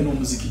yalinga ino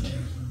muzikiti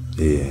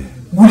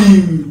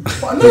guli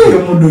wale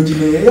mundo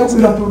jine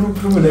yakubira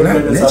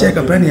problem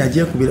necheka plan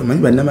yaje kubira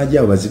manyi banna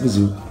majja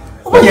bazibuzu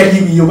oba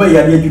yali yoba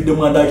yali yujudde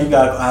mwanda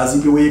kinga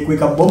azimbe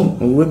wekweka bomu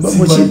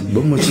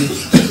bomu chi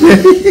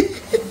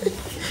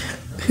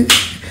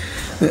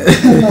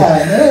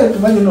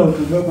tumanyi no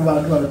tuwe ku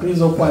bantu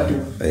tuizo kwati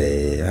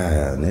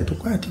ne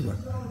tukwatibwa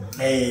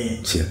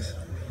cheers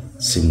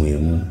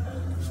simwemu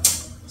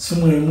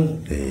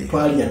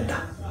twali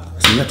yadda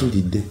singa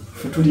tulidde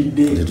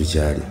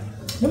tukyali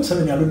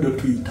Museveni aludde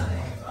Twitter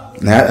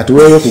na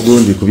atuweyo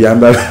kugundi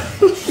kubyambala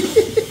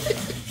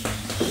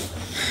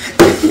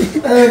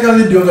ka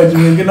video nga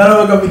chiminga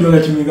nalo ka video nga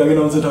chiminga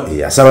gena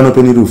onzeta asaba no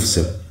penny roof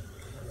se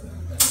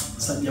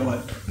sajja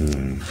watu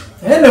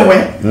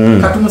anyway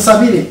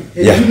katumusabire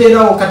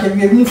ebibera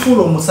okatebye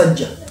bimufulo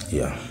omusajja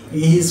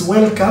he is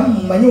welcome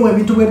manyi we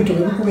bintu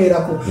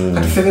bikubeerako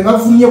kati febe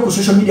bavumye ku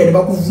social media ne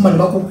bakuvuma ne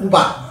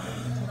bakukuba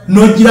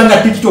nogira nga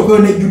TikTok yo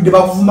ne judde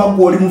bakuvuma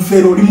ngo oli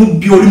mufero oli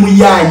mubbi oli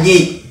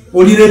muyaye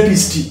oli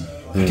rapist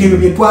kitibe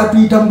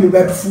byetwatuyita mu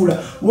byatufuula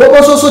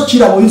wobososo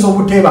kira oyinza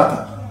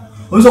obutebaka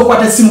oyinza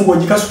okwata essimu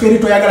gojikasukeri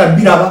toyagala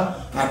biraba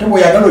ate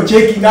boyagala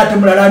ochecking ate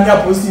mulalanya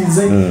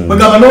postize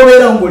bagamba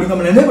nobeera ng'olinga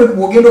munene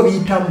bwogenda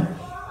obiyitamu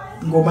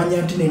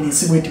ng'omanya nti nene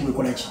essimu eti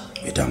bwekolaki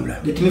etambula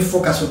let me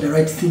focus on the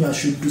right thing I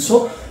should do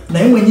so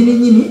naye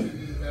mwenyini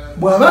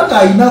bw'abanga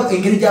alina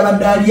engeri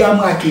gy'abadde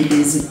alyamu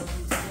akendeeze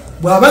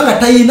bw'abanga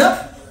tayina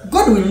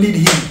God will lead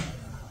him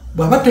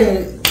bw'aba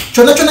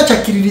kyonna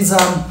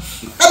kyakkiririzaamu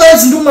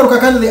otherwise ndumaruka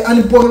kandi the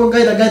unemployable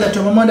guy that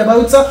you're mind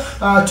about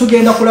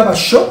tugenda kulaba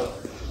show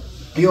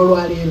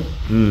yolwaleero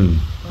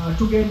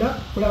tugenda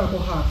kulaba ko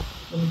ha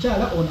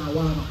omukyala ona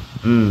awaaba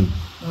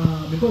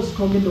because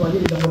twogende wali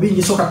ebigambo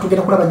bingi soka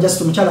tugenda kulaba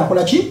just omukyala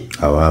akola ki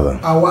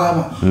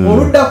awaaba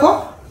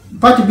oluddako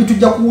mpati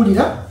bitujja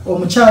kuwulira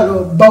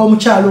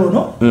omukyalo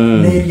ono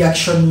ne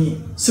reaction ye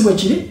si bwe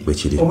kiri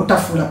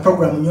obutafuula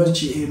program nyo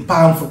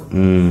empanvu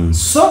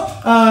so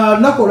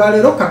nako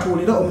olwaleero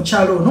katuwulira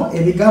omukyalo ono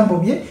ebigambo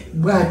bye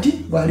bwati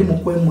bwali mu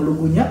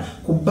kwemulugunya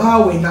ku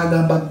bbaawe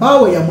ng'agamba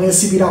bbaawe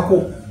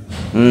yamwesibirako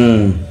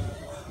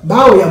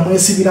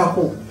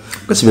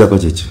kwesibirako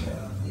kyekyo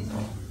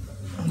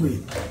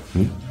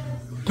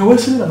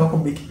tewesibirangako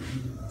beki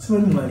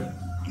simanyi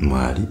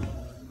mwali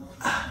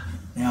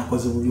naye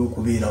akoze bubi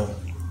okubeerawo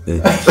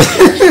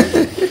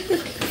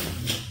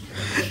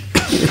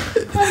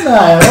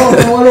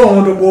wala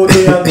omuntu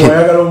gwogeyanga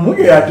wayagala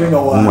omuge ate nga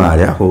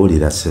mwali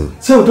akowulira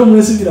sebo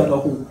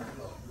tomwesibirangako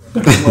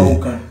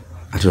twawukana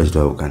ate lwaki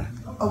twawukana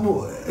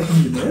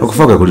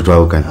okufa kwe kuli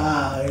twawukana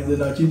nze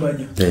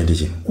nakimanya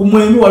ndiki ku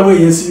mwemi waliwo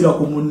yesibira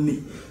ku munne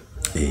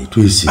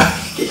twisi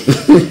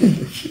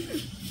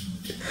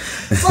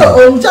so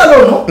omukyalo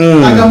ono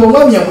agamba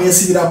omwami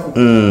yamwesibirako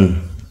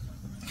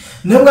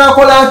ne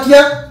bw'akola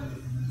atya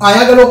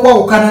ayagala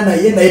okwawukana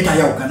naye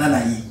tayawukana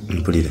naye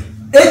mpulire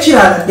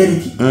ekirala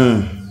Deriki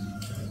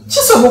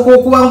kisoboka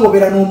okuba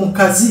ng'obeera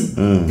n'omukazi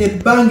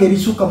ebbanga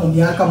erisuka mu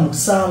myaka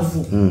 7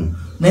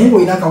 naye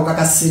ng'olina akawuka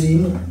ka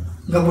siriimu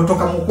nga gwe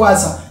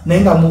tokamukwasa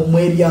naye nga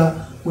mwerya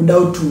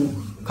without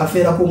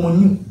kafeera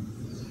k'omunyu.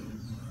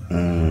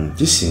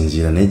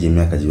 Kisinziira naye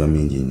gy'emyaka giba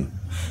mingi nnyo.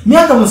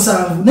 Myaka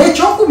 7 naye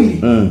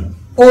ekyokubiri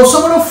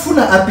osobola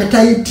okufuna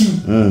appetite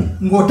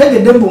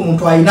ng'otegedde mbu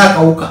omuntu alina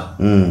akawuka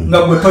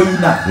nga gwe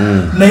toyina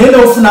naye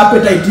n'ofuna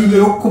appetite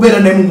y'okubeera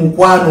ne mu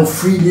mukwano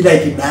freely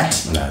like that.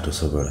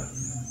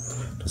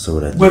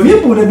 Tosobola bwe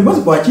bimbuula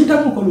ebibozi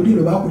gwakiyitamu ko luli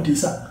lwe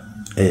baakutiisa.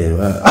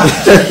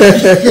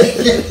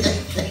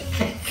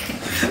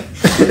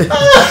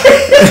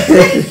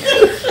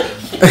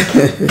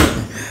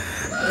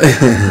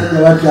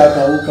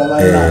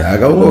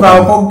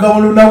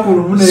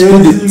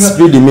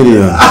 Speed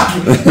million.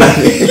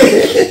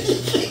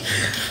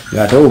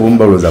 Ngate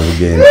obumbaloza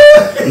bugenda.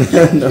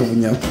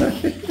 Ndabunyama.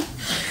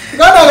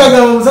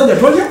 Kana omusajja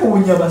tolye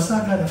kubunyama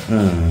sakana.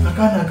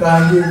 Akana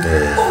kange.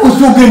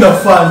 Usugenda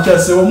fanja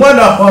se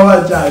omwana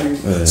afa cyali.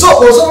 So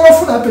osobola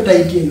ofuna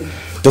appetite.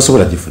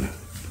 Tosobola gifuna.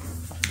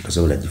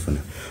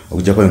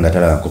 Okujja ko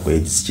ngatala nkoko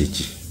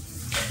ekiki.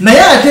 Naye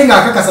ate nga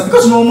akakasa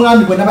because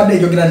n'omwami gwe nabadde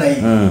njogera naye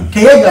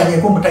teyeganye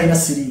ko mutayina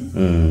siri.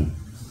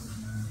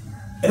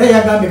 Era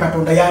yagambye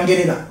Katonda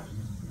yangerera.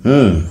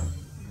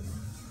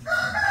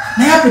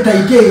 Naye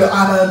appetite eyo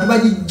abantu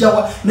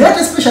bagijjawa naye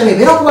ate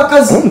especially era ku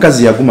bakazi.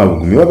 Omukazi yaguma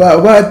bugumi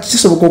oba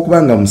kisoboka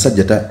okubanga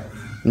omusajja ta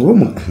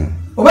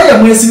oba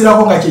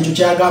yamwesibirako nga kyekyo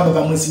kyagamba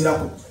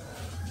bamwesibirako.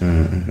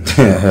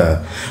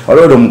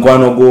 Olwo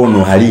omukwano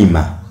gwono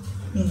Halima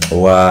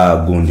owa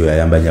Gundi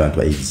yayambanya abantu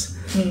bayizi.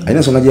 Alina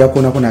nsonga gye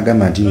yakoonako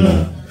n'agamba nti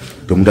no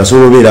tomuntu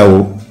asobola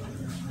obeerawo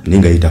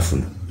ninga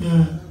yitafuna.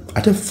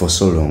 Ate for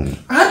so long.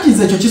 Anti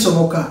nze ekyo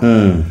kisoboka.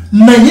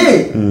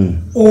 Naye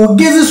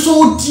ogezesa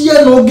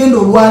otya n'ogenda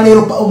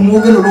olwaleero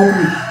n'ogenda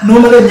olwokubiri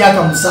n'omala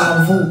emyaka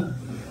 7.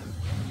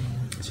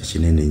 Ekyo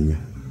kinene nnyo.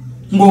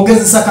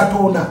 Ng'ogezesa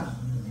Katonda.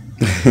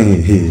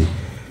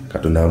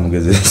 Katonda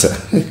bamugezesa.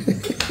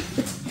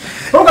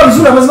 Oga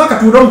bizula mazima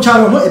Katonda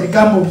omukyalo ono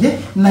ebigambo bye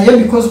naye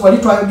because wali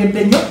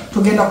twayogedde nnyo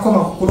tugenda kukoma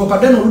kukulopa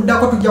then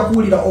oluddako tujja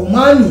kuwulira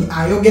omwami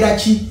ayogera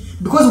ki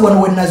because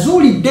wano we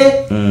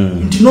nazuulidde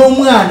nti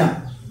n'omwana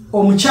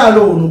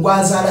omukyalo ono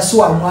gwazaala si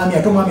wa mwami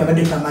ate omwami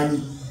abadde tamanyi.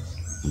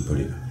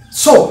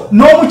 So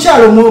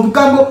n'omukyalo mu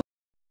bigambo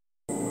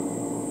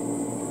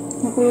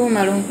mukulu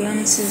malo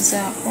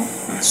nkulamusizaako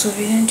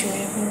nsuubire nti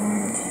oyo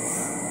bulungi.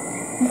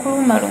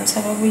 Mukulu malo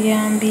nsaba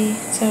buyambi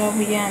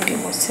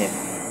busebo.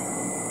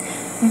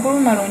 Mukulu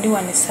malo ndi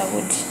wano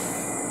Saudi.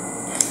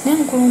 Ne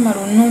mukulu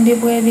malo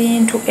nnundibwa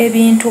ebintu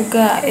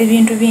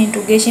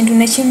ekintu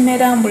ne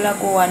kimmera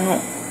mbulago wano.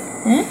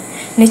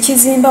 Ne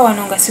kizimba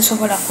wano nga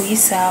sisobola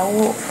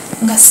kuyisaawo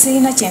nga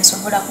sirina kye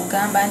nsobola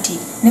kugamba nti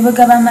ne bwe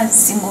gaba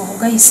amazzi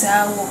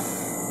ng'obugayisaawo.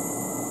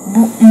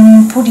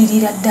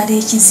 Mpulirira ddala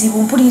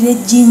ekizibu, mpulirira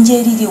ejjinja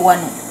eriri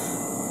wano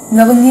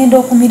nga bwe ŋŋenda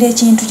okumira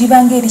ekintu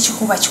libanga eri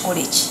kikuba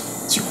kikole ki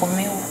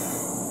kikomewo.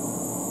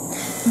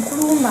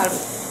 Mukulu malo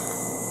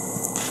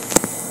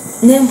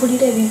ne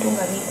mpulira ebintu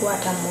nga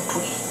binkwata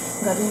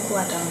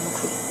mu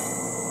mutwe.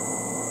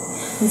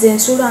 Nze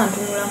nsula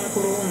ntunula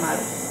mukulu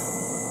malo.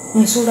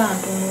 Nsula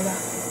ntunula.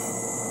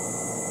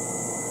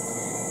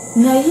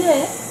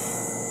 Naye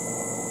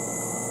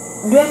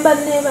lwemba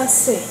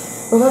neebase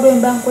oba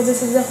lwemba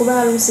nkozeseza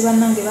kuba aluusi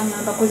bannange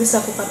baŋŋamba kozesa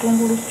ku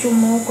katungulu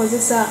ccumu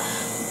kozesa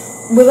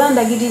bwe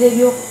bandagirira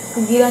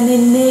ebyokugira ne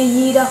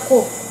neeyiirako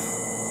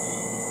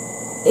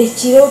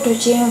ekirooto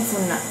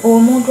kyenfuna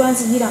omuntu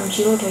anzigira mu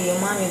kirooto ye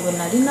mwami gwe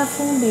nali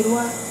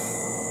nafumbirwa.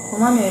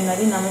 Omwami oyo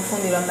nali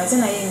namufumbirwa mbaze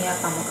naye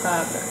emyaka 6.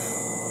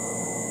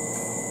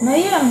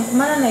 Naye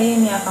mukumala naye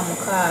emyaka 6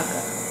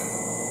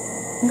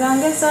 nga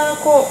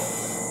ngezaako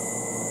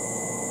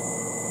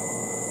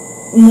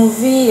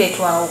muviire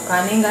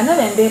twawukane nga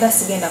nabe embeera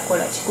sigenda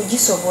kukola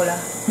kugisobola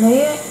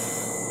naye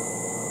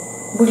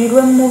buli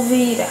lwe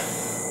muviira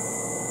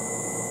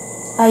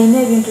ayina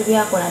ebintu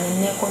byakola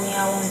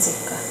nenneekomyawo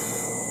nzekka.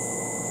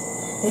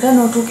 Era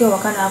n'otuuka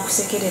ewaka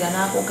n'akusekerera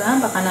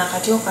n'akugamba kana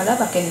akati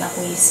okalaba ke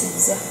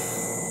nnakuyisizza.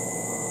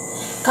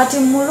 Kati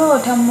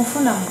muloota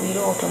mufuna mu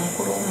birooto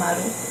mukulu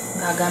malo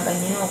ng'agamba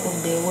nnyina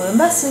okudda ewe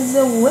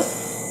mbasizze wuwe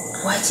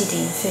wakiri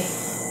nfe.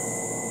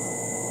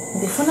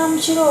 Mbifuna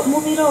mu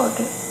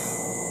birooto.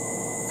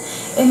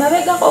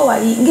 Emabegako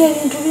wali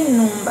ng'ebintu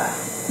binnumba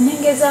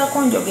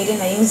nengezaako njogere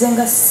naye nze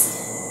nga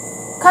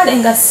kale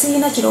nga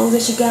siina kirowoozo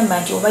kigamba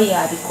nti oba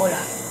yabikola.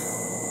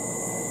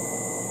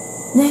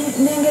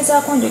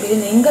 Nengezaako njogere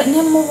naye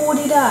ne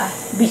mubuulira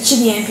biki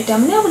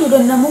byempitamu naye buli lwe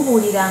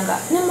namubuuliranga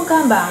ne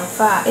mugamba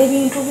nfa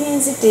ebintu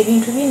binzita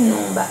ebintu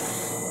binnumba.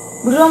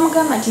 Buli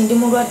lw'omugamba nti ndi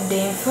mulwadde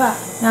nfa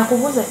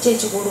nakubuuza ki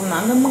ekikuluma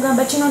nga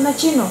mugamba kino na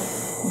kino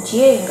nti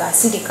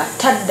ng'asirika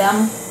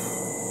taddamu.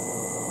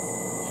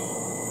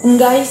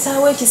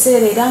 Ng'ayisaawo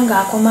ekiseera era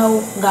ng'akomawo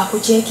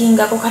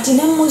ng'akukyekingako kati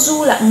ne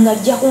muzuula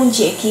ng'ajja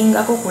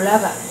kunkyekingako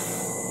kulaba.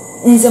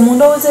 Nze mu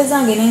ndowooza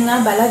zange ne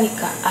ŋŋamba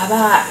alabika aba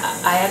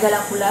ayagala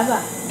kulaba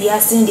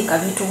byasindika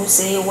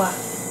bituuseewa.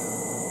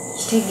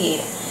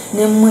 Kitegeera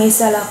ne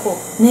mwesalako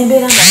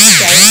n'embeera nga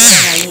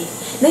sikyayagala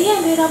naye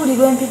embeera buli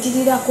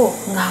lwempitirirako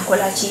nga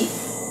nkola ki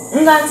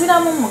nga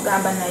nziramu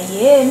mugamba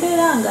naye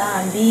mbeera nga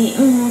mbi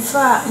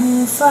nfa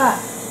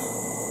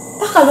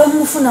paka lwe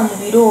mufuna mu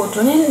birooto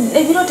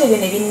ebirooto ebyo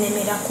ne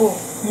binnemerako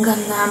nga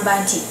ŋŋamba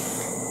nti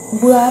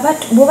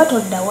bw'oba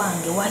todda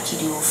wange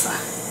waakiri ofa.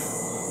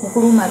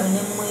 Mukulu Malu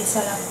ne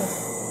mwesalako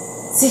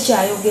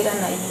sikyayogera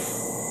naye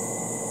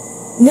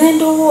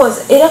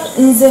nendowooza era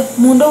nze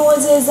mu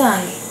ndowooza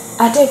zange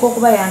ateeka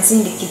okuba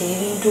yansindikira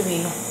ebintu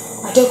bino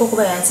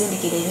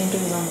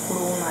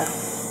Mukulu Malu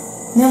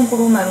ne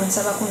Mukulu Malu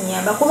nsaba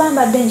kunnyamba kuba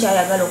mbadde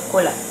nkyayagala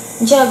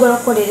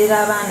okukolerera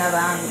abaana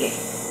bange.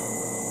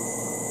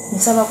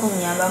 Nsaba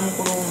kunnyamba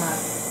Mukulu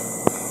Malu.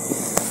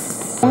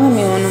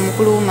 Mwami ono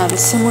Mukulu Malu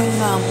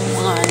simulinamu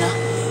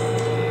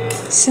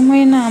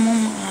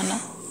mwana.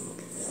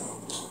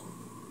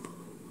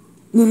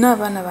 Nina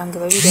abaana bange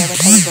babiri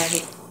abatali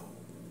babe.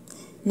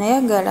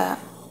 Nayagala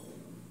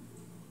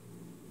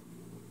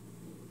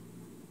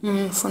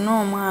nfune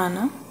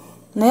omwana,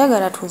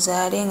 nayagala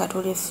tuzaale nga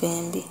tuli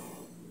ffembi.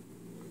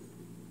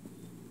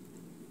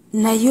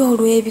 Naye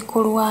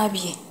olw'ebikolwa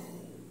bye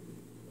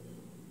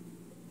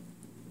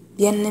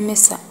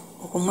byannemesa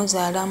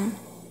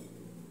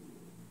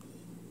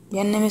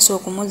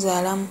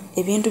okumuzaalamu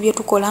ebintu bye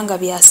tukola nga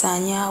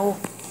byasaanyaawo.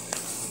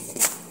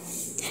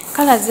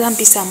 Kale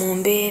azampisa mu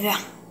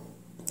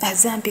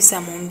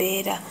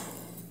mbeera.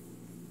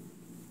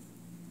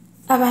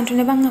 Abantu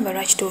ne baŋŋamba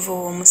lwaki tova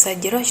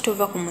omusajja, lwaki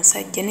tova ku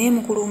musajja, naye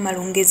Mukulu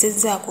Malu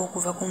ngezezzaako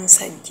okuva ku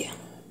musajja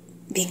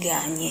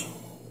biganye.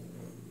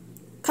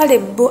 Kale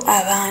bo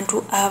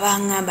abantu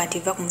abaŋŋamba nti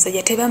va ku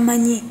musajja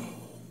tebamanyi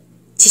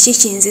kiki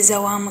kinziza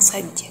wa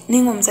musajja,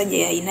 naye ng'omusajja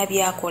yalina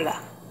byakola.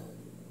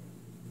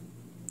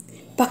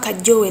 Paka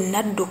jjo we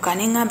nadduka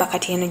ne ŋŋamba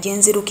kati eno gye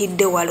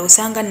nzirukidde wala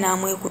osanga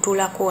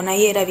naamwekutulako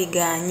naye era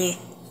biganye.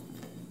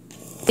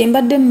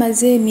 Mbadde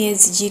mmaze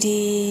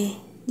emyezi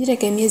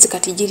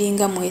kati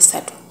giringa mu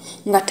 3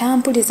 nga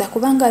tampuliza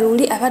kubanga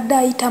luli abadde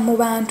ayita mu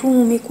bantu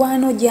mu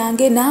mikwano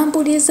gyange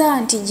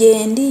nampuliza nti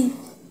gyendi.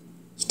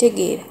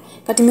 Kitegeera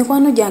kati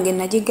mikwano gyange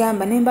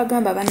nagigamba ne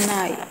mbagamba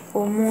bannaaye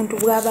omuntu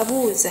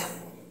bw'ababuuza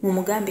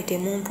mumugambe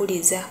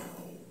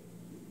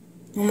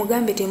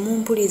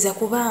temumpuliza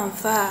kuba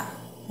nfa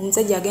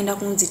omusajja agenda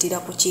kunzitira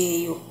ku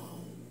kyeyo.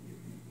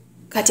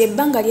 Kati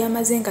ebbanga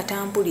lyamaze nga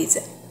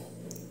tampuliza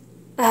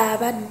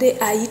abadde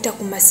ayita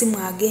ku masimu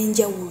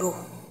ag'enjawulo.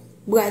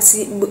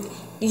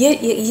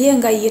 Ye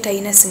nga ye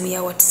talina simu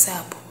ya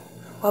WhatsApp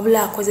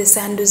wabula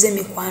akozesa nduze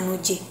mikwano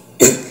gye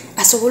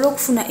asobole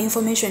okufuna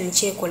information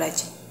kyekola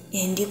ki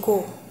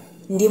endiko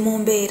ndi mu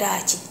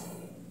mbeera ki.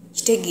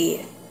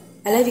 Kitegeera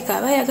alabika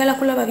aba ayagala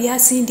kulaba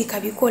byasindika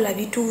bikola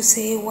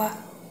bituuseewa.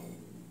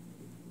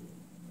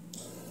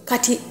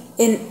 Kati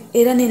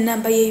era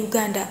n'ennamba ye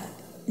Uganda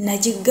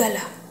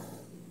nagiggala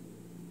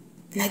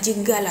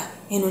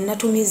eno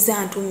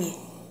natumiza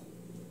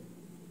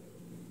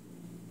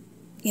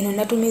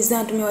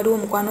ntumye waliwo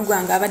omukwano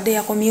gwange abadde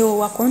yakomyewo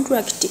wa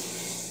contract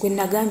gwe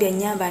nagambye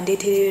annyamba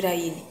ndeetereyo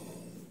layini.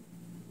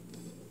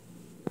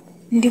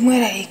 Ndi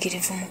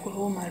mweraliikirivu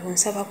Mukulu Malu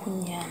nsaba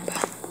kunnyamba.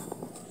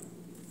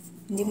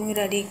 Ndi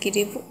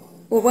mweraliikirivu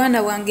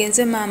obwana bwange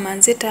nze maama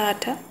nze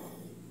taata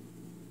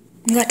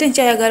ng'ate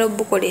nkyayagala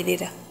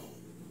obukolerera.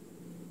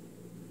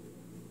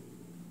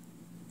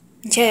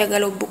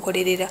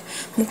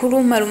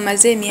 Mukulu Malu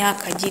maze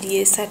emyaka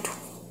giri 3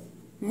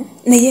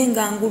 naye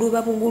nga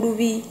nguluba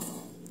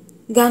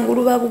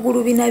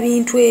bugulubi na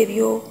bintu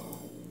ebyo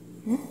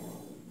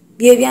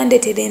bye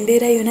byandetera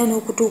embeera yonna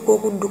n'okutuuka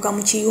okudduka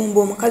mu kiyumba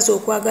omukazi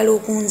okwagala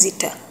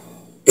okunzita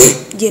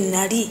gye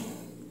nali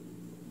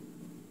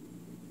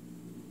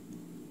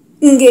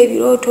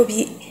ng'ebirooto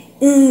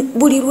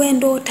buli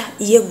lwendoota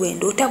ye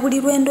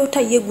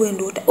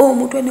gwendoota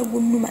omutwe ne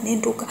gunnuma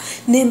nentuuka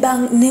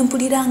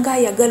nempulira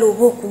ng'ayagala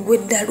oba okugwa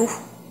eddalu.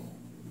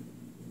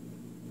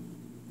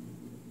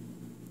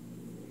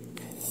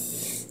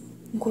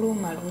 Mukulu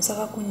Malu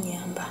nsaba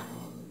kunnyamba.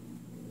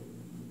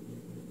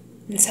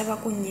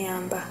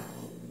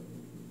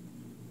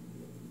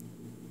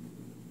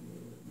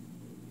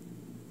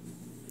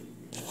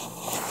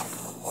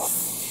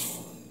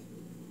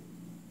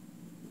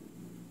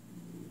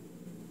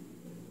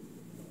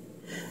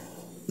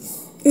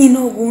 Nina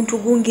oguntu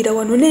gungira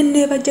wano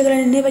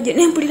neebajagala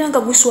nempulira nga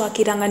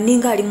guswakira nga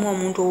ninga alimu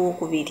omuntu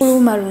owokubiri. Mukulu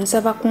Malu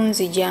nsaba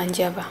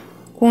kunzijanjaba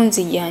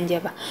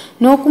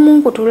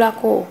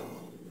n'okumunkutulako.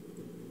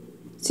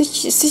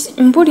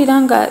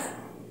 Mpulira nga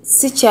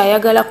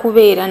sikyayagala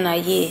kubeera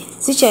naye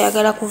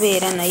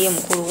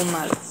Mukulu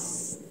Malu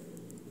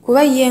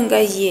kuba ye nga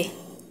ye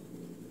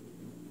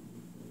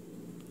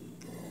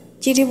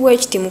kiri bwe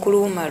kiti.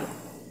 Mukulu Malu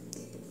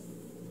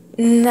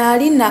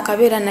nali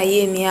nakabeera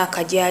naye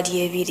emyaka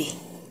gyali 2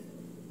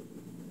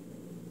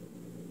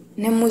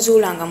 ne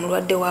muzuula nga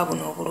mulwadde wa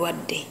buno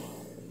obulwadde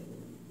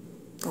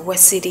obwa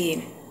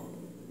siriimu.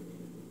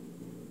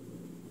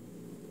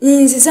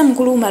 Nziza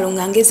Mukulu Malu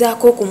nga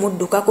ngezaako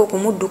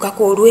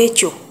okumuddukako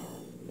olw'ekyo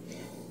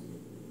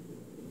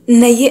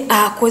naye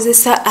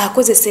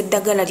akozesa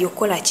eddagala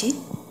ly'okukola ki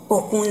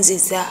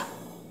okunziza.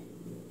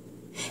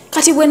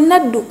 Kati bwe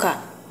nadduka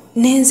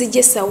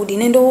nenzije Saudi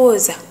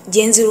nendowooza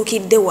gye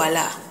nzirukidde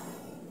wala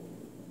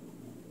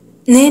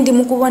naye ndi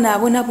mu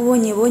kubonaabona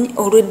bubonyebonye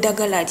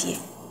olw'eddagala lye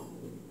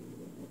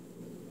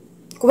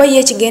kuba ye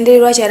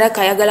ekigendererwa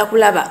kyalaka ayagala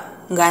kulaba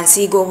nga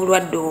nsiiga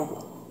obulwadde obwo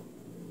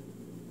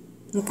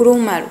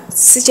Nkulumalu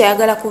si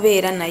kyayagala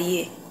kubeera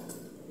naye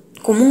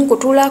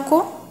kumunkutulako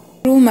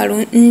Nkulumalu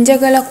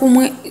njagala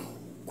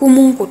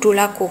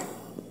kumunkutulako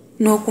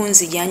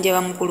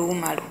n'okunzijanjaba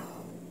Nkulumalu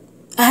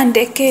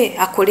andeke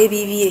akole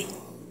bibye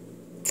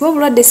kuba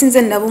obulwadde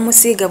sinze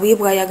nabumusiiga bwe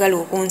bwayagala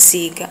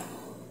okunsiiga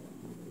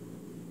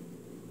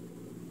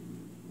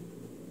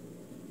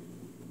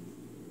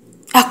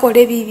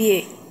akole bibye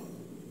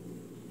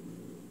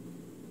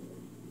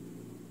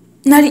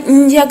nali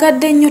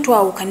njagadde nnyo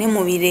twawukane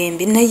mu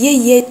birembe naye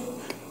ye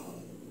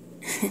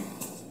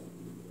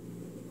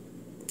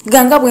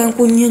ganga bwe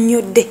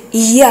nkunnyonnyodde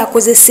ye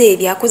akozesa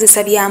ebyo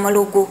akozesa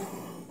by'amalogo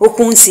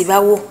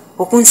okunsibawo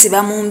okunsiba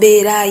mu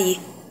mbeera ye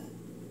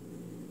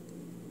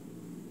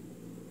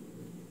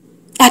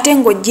ate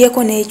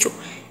ng'oggyeko n'ekyo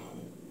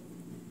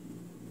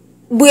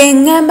bwe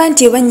ŋŋamba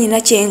nti eba nnyina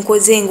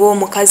kyenkoze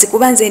ng'omukazi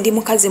kuba nze ndi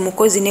mukazi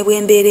mukozi ne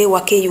bwe mbeera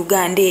ewaka e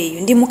Uganda eyo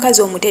ndi mukazi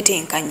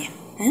omutetenkanya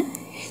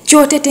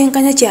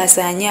kyotetenkanya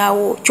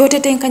kyasaanyaawo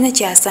kyotetenkanya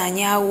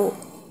kyasaanyaawo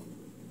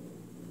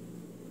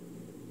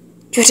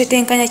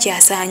kyotetenkanya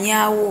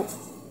kyasaanyaawo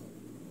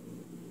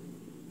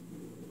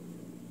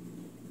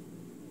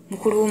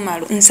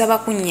Nkulumalu nsaba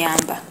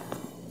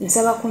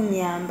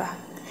kunnyamba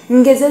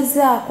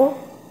ngezezzaako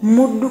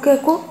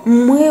muddukeko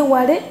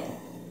mwewale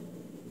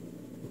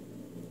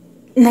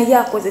naye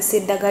akozesa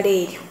eddagala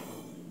eryo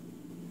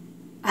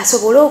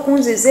asobole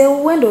okunziza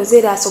ewuwe ndowooza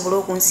era asobole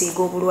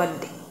okunsiiga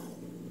obulwadde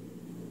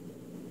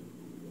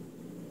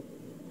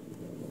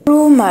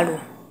Nkulumalu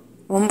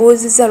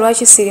ombuuzizza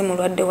lwaki siri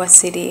mulwadde wa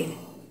siriimu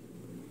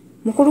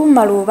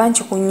Nkulumalu oba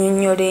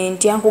nkikunnyonnyole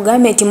ntya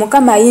nkugambe nti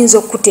Mukama ayinza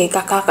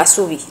okukuteekako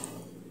akasubi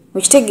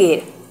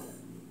okitegeera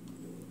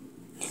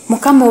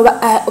Mukama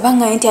oba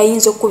nga nti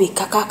ayinza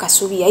okukubikkako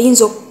akasubi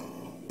ayinza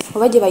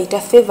oba gye bayita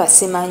favor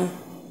simanyi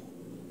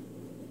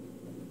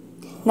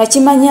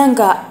nakimanya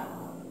nga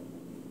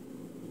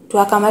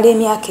twakamala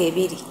emyaka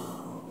 2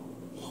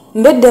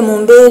 mbedde mu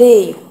mbeera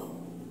eyo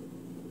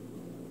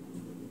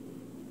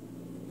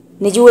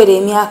negiwera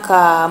emyaka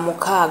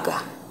 6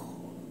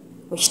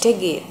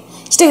 okitegeera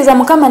kitegeeza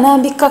Mukama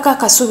nambikkako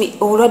akasubi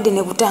obulwadde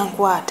ne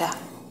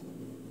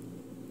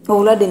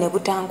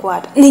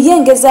butankwata naye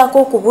ngezaako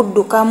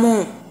okubuddukamu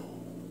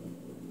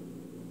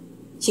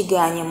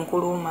kiganye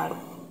Nkulumalu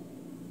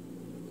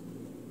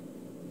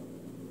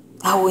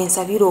awo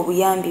ensabira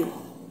obuyambi bwo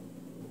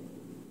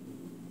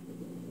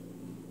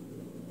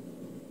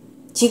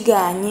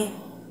kiganye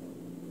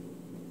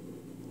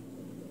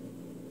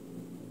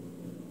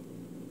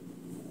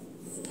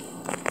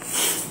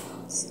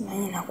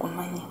simanyi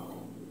nakumanya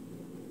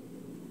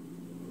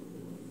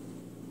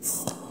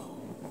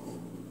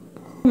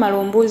mala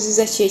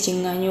ombuuziza ki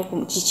ekiŋŋaanya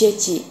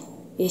kiki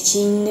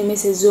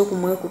ekinnemesezza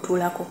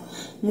okumwekutulako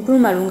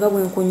Nkulumalu nga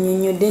bwe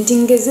nkunnyonnyodde nti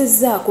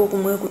ngezezzaako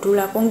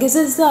okumwekutulako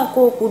ngezezzaako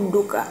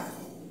okudduka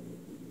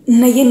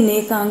naye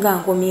neekanga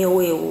nkomyewo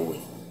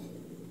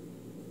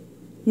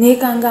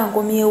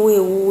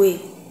ewuwe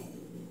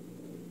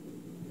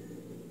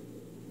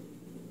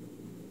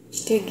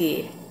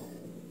kitegeera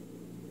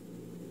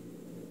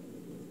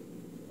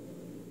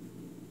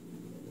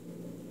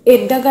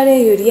eddagala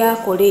eryo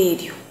lyakola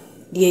eryo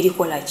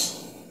lyerikola ki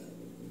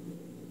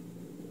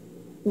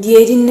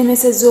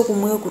lyerinnemesezza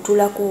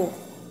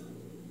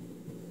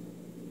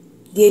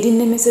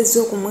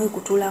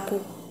okumwekutulako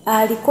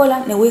alikola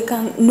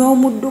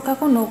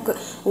n'omuddukako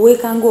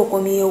weekanga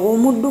okomyewo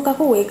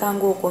omuddukako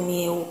weekanga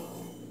okomyewo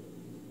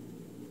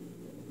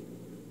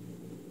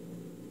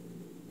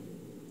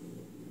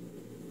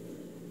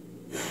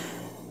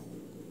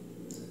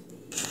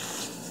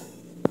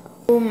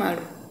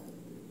Nkulumalu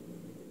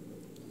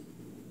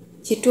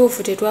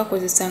kituufu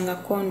tetwakozesanga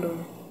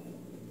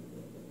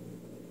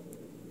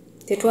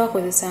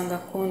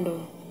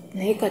kondomu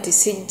naye kati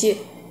sijje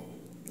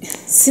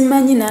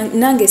simanyi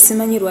nange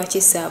simanyi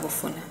lwaki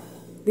saabufuna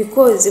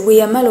because bwe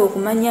yamala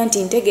okumanya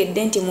nti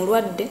ntegedde nti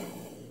mulwadde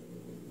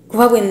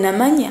kuba bwe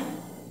namanya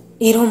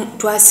era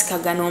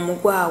twasikagana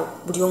omugwawo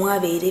buli omu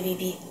abeere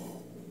bibye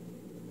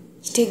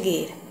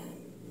kitegeera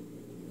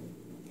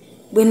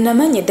bwe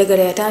namanya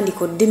eddagala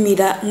yatandika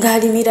oddimira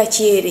ng'alimira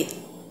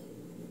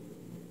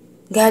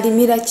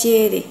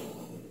kyere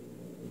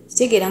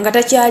kitegeera nga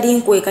takyali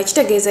nkweka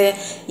kitegeeza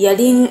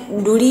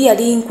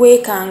yali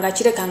nkwekanga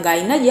kireka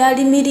ng'alina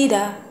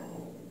gy'alimirira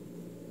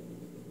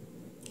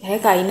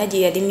aleka alina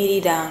gye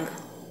yalimiriranga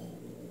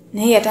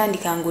naye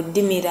yatandikanga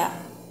oddimira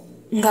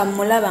nga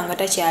mulaba nga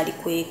takyali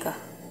kweka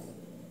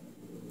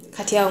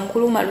kati awo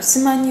Nkulumalu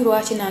simanyi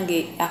lwaki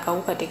nange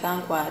akawuka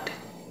tekankwata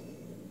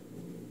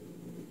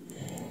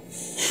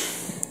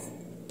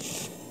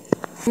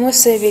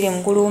Musebiri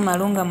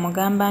Nkulumalu nga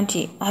mugamba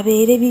nti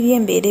abeere bibye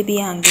mbeere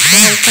byange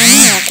twawukane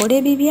akole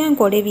bibye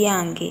nkole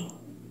byange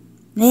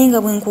naye nga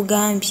bwe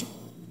nkugambye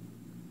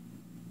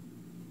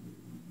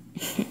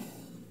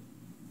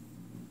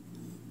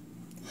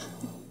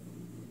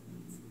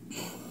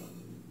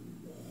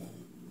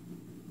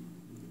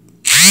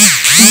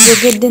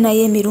njogedde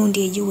naye emirundi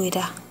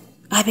egiwera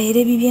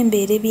abeere bibye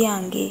embeere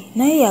byange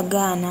naye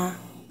yagaana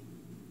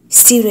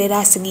still era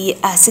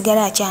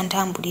asigala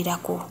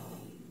akyantambulirako.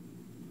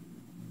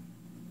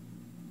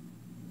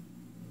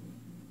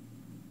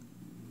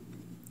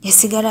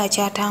 Yasigala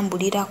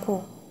akyatambulirako.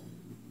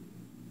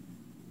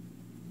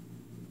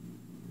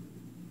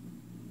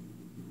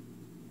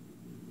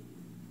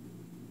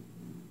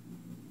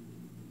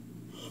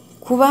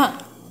 Kuba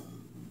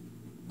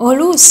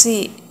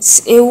oluusi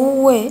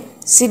ewuwe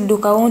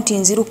siddukawo nti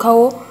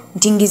nzirukawo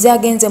nti ngize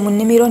agenze mu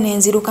nnimiro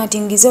n'enziruka nti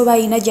ngize oba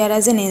alina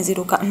gy'alaze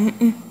n'enziruka.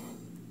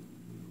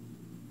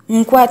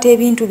 Nkwata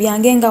ebintu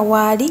byange nga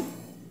waali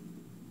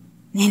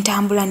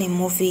n'entambula ne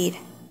muviira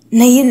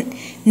naye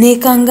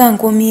neekanga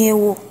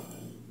nkomyewo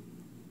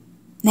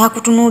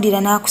n'akutunuulira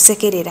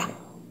n'akusekerera.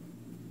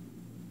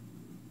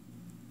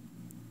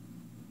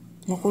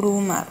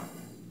 Mukulu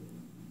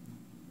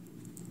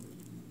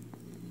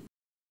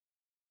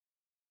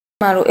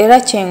Malo era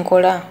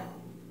kyenkola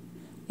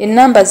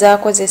ennamba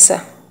z'akozesa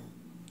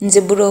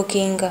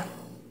nzibulookinga.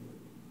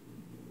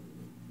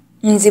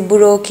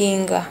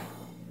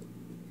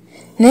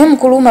 Naye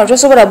Mukulu Malo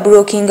tosobola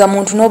bulookinga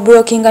muntu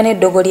n'obulookinga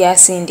n'eddogo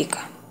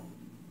lyasindika.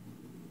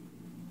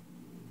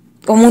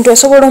 Omuntu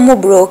osobola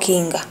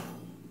omubulookinga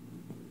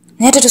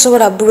naye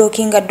tosobola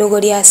bulookinga ddogo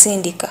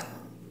lyasindika.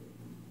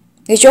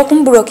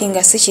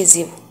 Ekyokumubulookinga si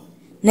kizibu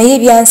naye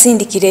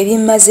ebyansindikira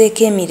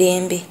ebimmazeeko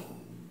emirembe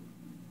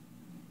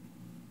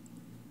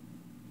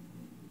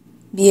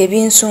bye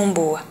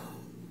binsumbuwa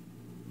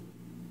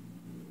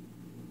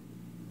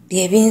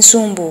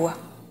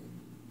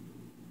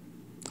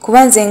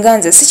kuba nze nga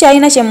nze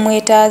sikyalina kye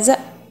mmwetaaza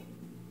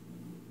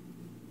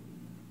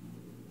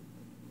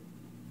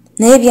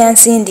naye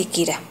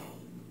byansindikira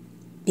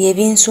bye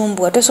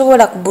binsumbuwa.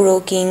 Tosobola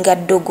kubulookinga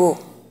ddogo.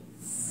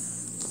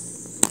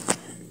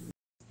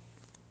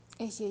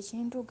 Ekyo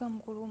ekintuuga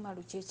Mukulu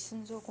Malo kye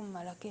kisinza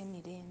okummalako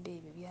emirembe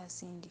ebyo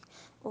byasindika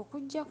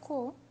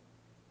okuggyako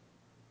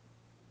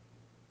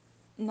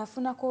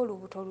nafunako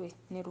olubuto lwe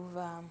ne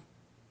luvaamu.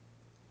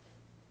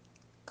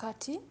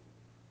 Kati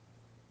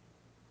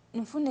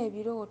nfuna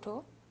ebirooto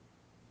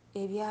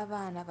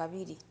eby'abaana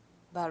babiri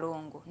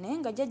balongo naye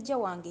nga jjajja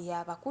wange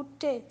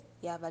yabakutte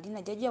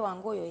yabalina. Jjajja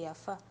wange oyo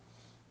yafa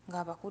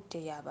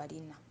ng'abakutte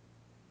yabalina.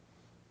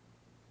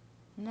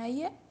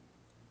 Naye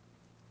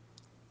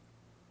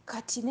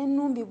kati ne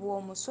nnumbibwa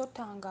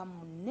omusota nga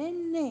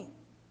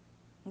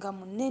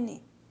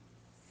munene.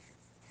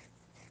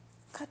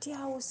 Kati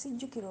awo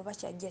sijjukira oba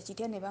kyajja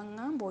kitya ne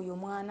baŋŋamba oyo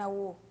mwana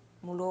wo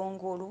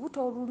mulongo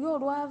olubuto oluli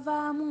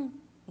olwavaamu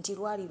nti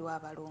lwali lwa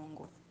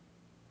balongo.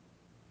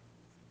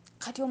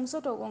 Kati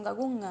omusota ogwo nga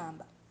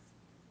guŋŋamba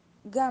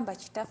gamba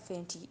kitaffe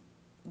nti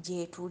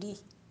gye tuli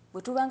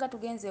bwe tubanga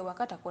tugenze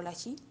ewaka takola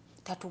ki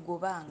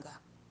tatugobanga.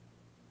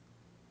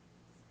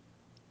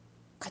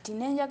 Kati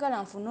ne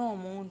njagala nfune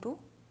omuntu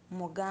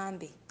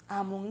mugambe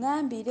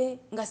amuŋŋambire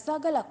nga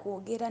saagala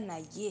kwogera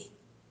naye.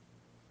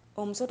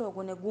 Omusota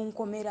ogwo ne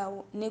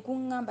gunkomerawo ne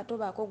guŋŋamba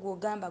tobaako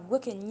gw'ogamba gwe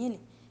kennyini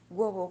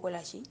gw'oba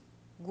okola ki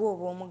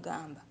gw'oba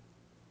omugamba.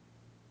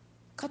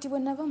 Kati bwe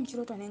nava mu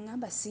kirooto ne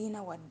ŋŋamba siina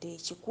wadde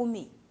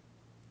ekikumi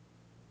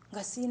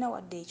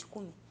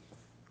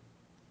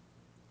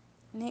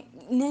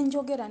ne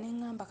njogera ne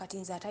ŋŋamba kati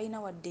nze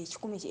atalina wadde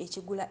ekikumi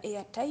ekigula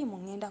airtime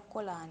ŋŋenda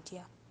kukola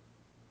ntya.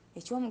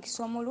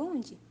 Eky'omukisa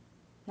omulungi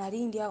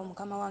nali ndi awo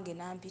mukama wange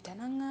n'ampita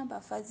n'aŋŋamba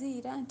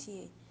Faziira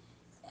nti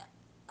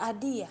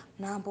Adia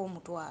nampa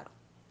omutwalo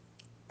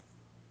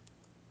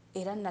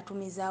era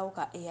natumizaawo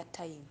ka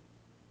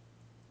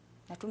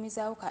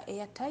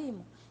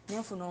airtime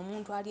nenfuna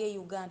omuntu ali e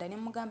Uganda ne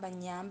mugamba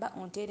nnyamba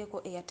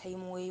onteereko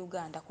airtime w'e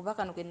Uganda kuba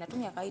kano ke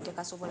natumya kaali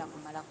tekasobola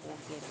kumala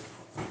kwogera.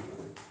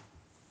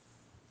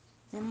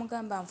 Ne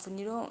mugamba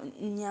nfunire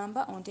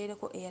nnyamba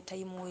onteereko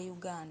airtime w'e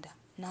Uganda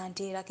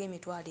n'anteerako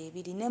emitwalo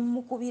 2 ne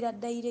mukubira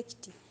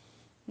direct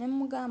ne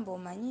mugamba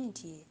omanyi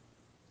nti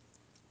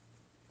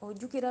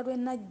ojjukira lwe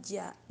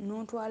najja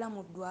n'ontwala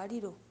mu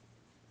ddwaliro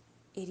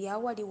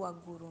eryawali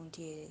waggulu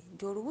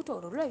nti olubuto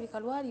olwo lulabika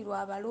lwali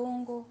lwa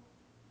balongo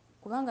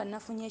kubanga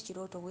nafunye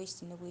ekirooto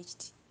bwekiti ne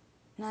bwekiti.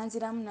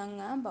 Nanziramu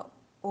n'aŋŋamba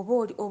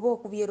oba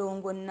okubye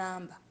rongo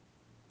nnamba.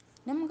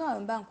 Ne mugamba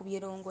mba nkubye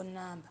rongo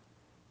nnamba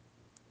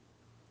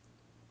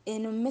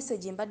eno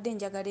message mbadde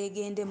njagala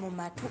egende mu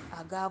matu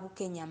aga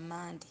Bukenya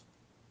Mmande.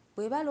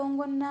 Bw'eba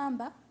longo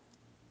nnamba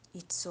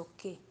it's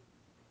okay.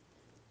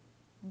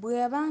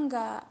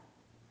 Bw'abanga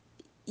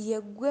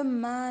yeggwe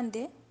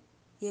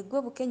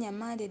Bukenya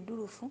Mmande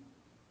eddulufu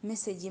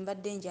message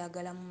mbadde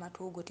njagala mu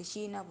matu go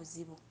tekirina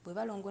buzibu.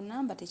 Bw'eba longo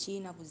nnamba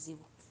tekirina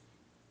buzibu.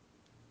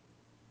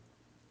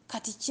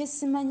 Kati kye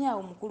simanyi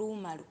awo Mukulu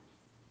Malo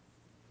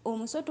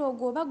omusota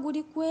ogwo oba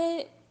guli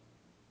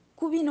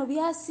ku bino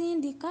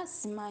byasindika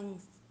simanyi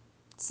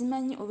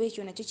oba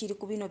ekyo nakyo kiri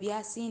ku bino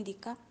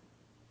byasindika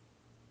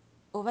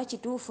oba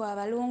kituufu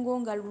abalongo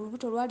nga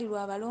lubuto lwali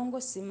lwa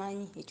balongo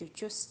simanyi. Ekyo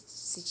kyo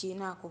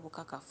sikirinaako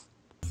bukakafu.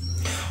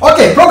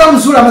 Okay, program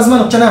Zula mazima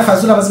no channel fa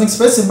Zula mazima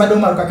express mbado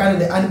maruka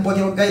kandi the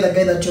anboge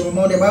gaida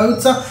chomode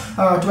bauta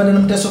tubane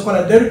nomteso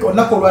kola Derek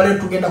onako lwale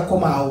tugenda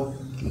koma awo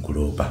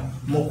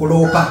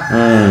mukulopa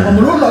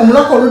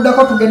omuloko oludda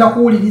ko tugenda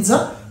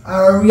kuwuliriza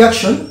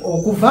reaction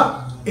okuva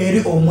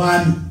eri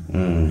omwami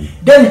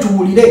then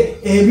tuwulire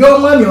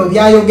ebyomwami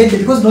obyayogedde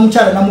because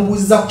n'omukyala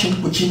namubuuziza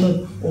ku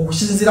kimu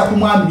okusinzira ku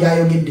mwami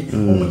byayogedde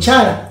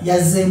omukyala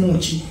yazzeemu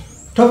ki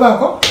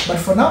Tobacco, but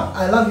for now,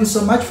 I love you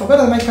so much. For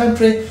better my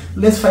country,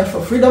 let's fight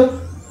for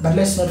freedom, but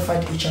let's not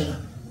fight each other.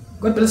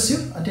 God bless you.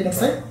 Until next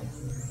time,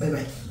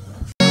 bye-bye.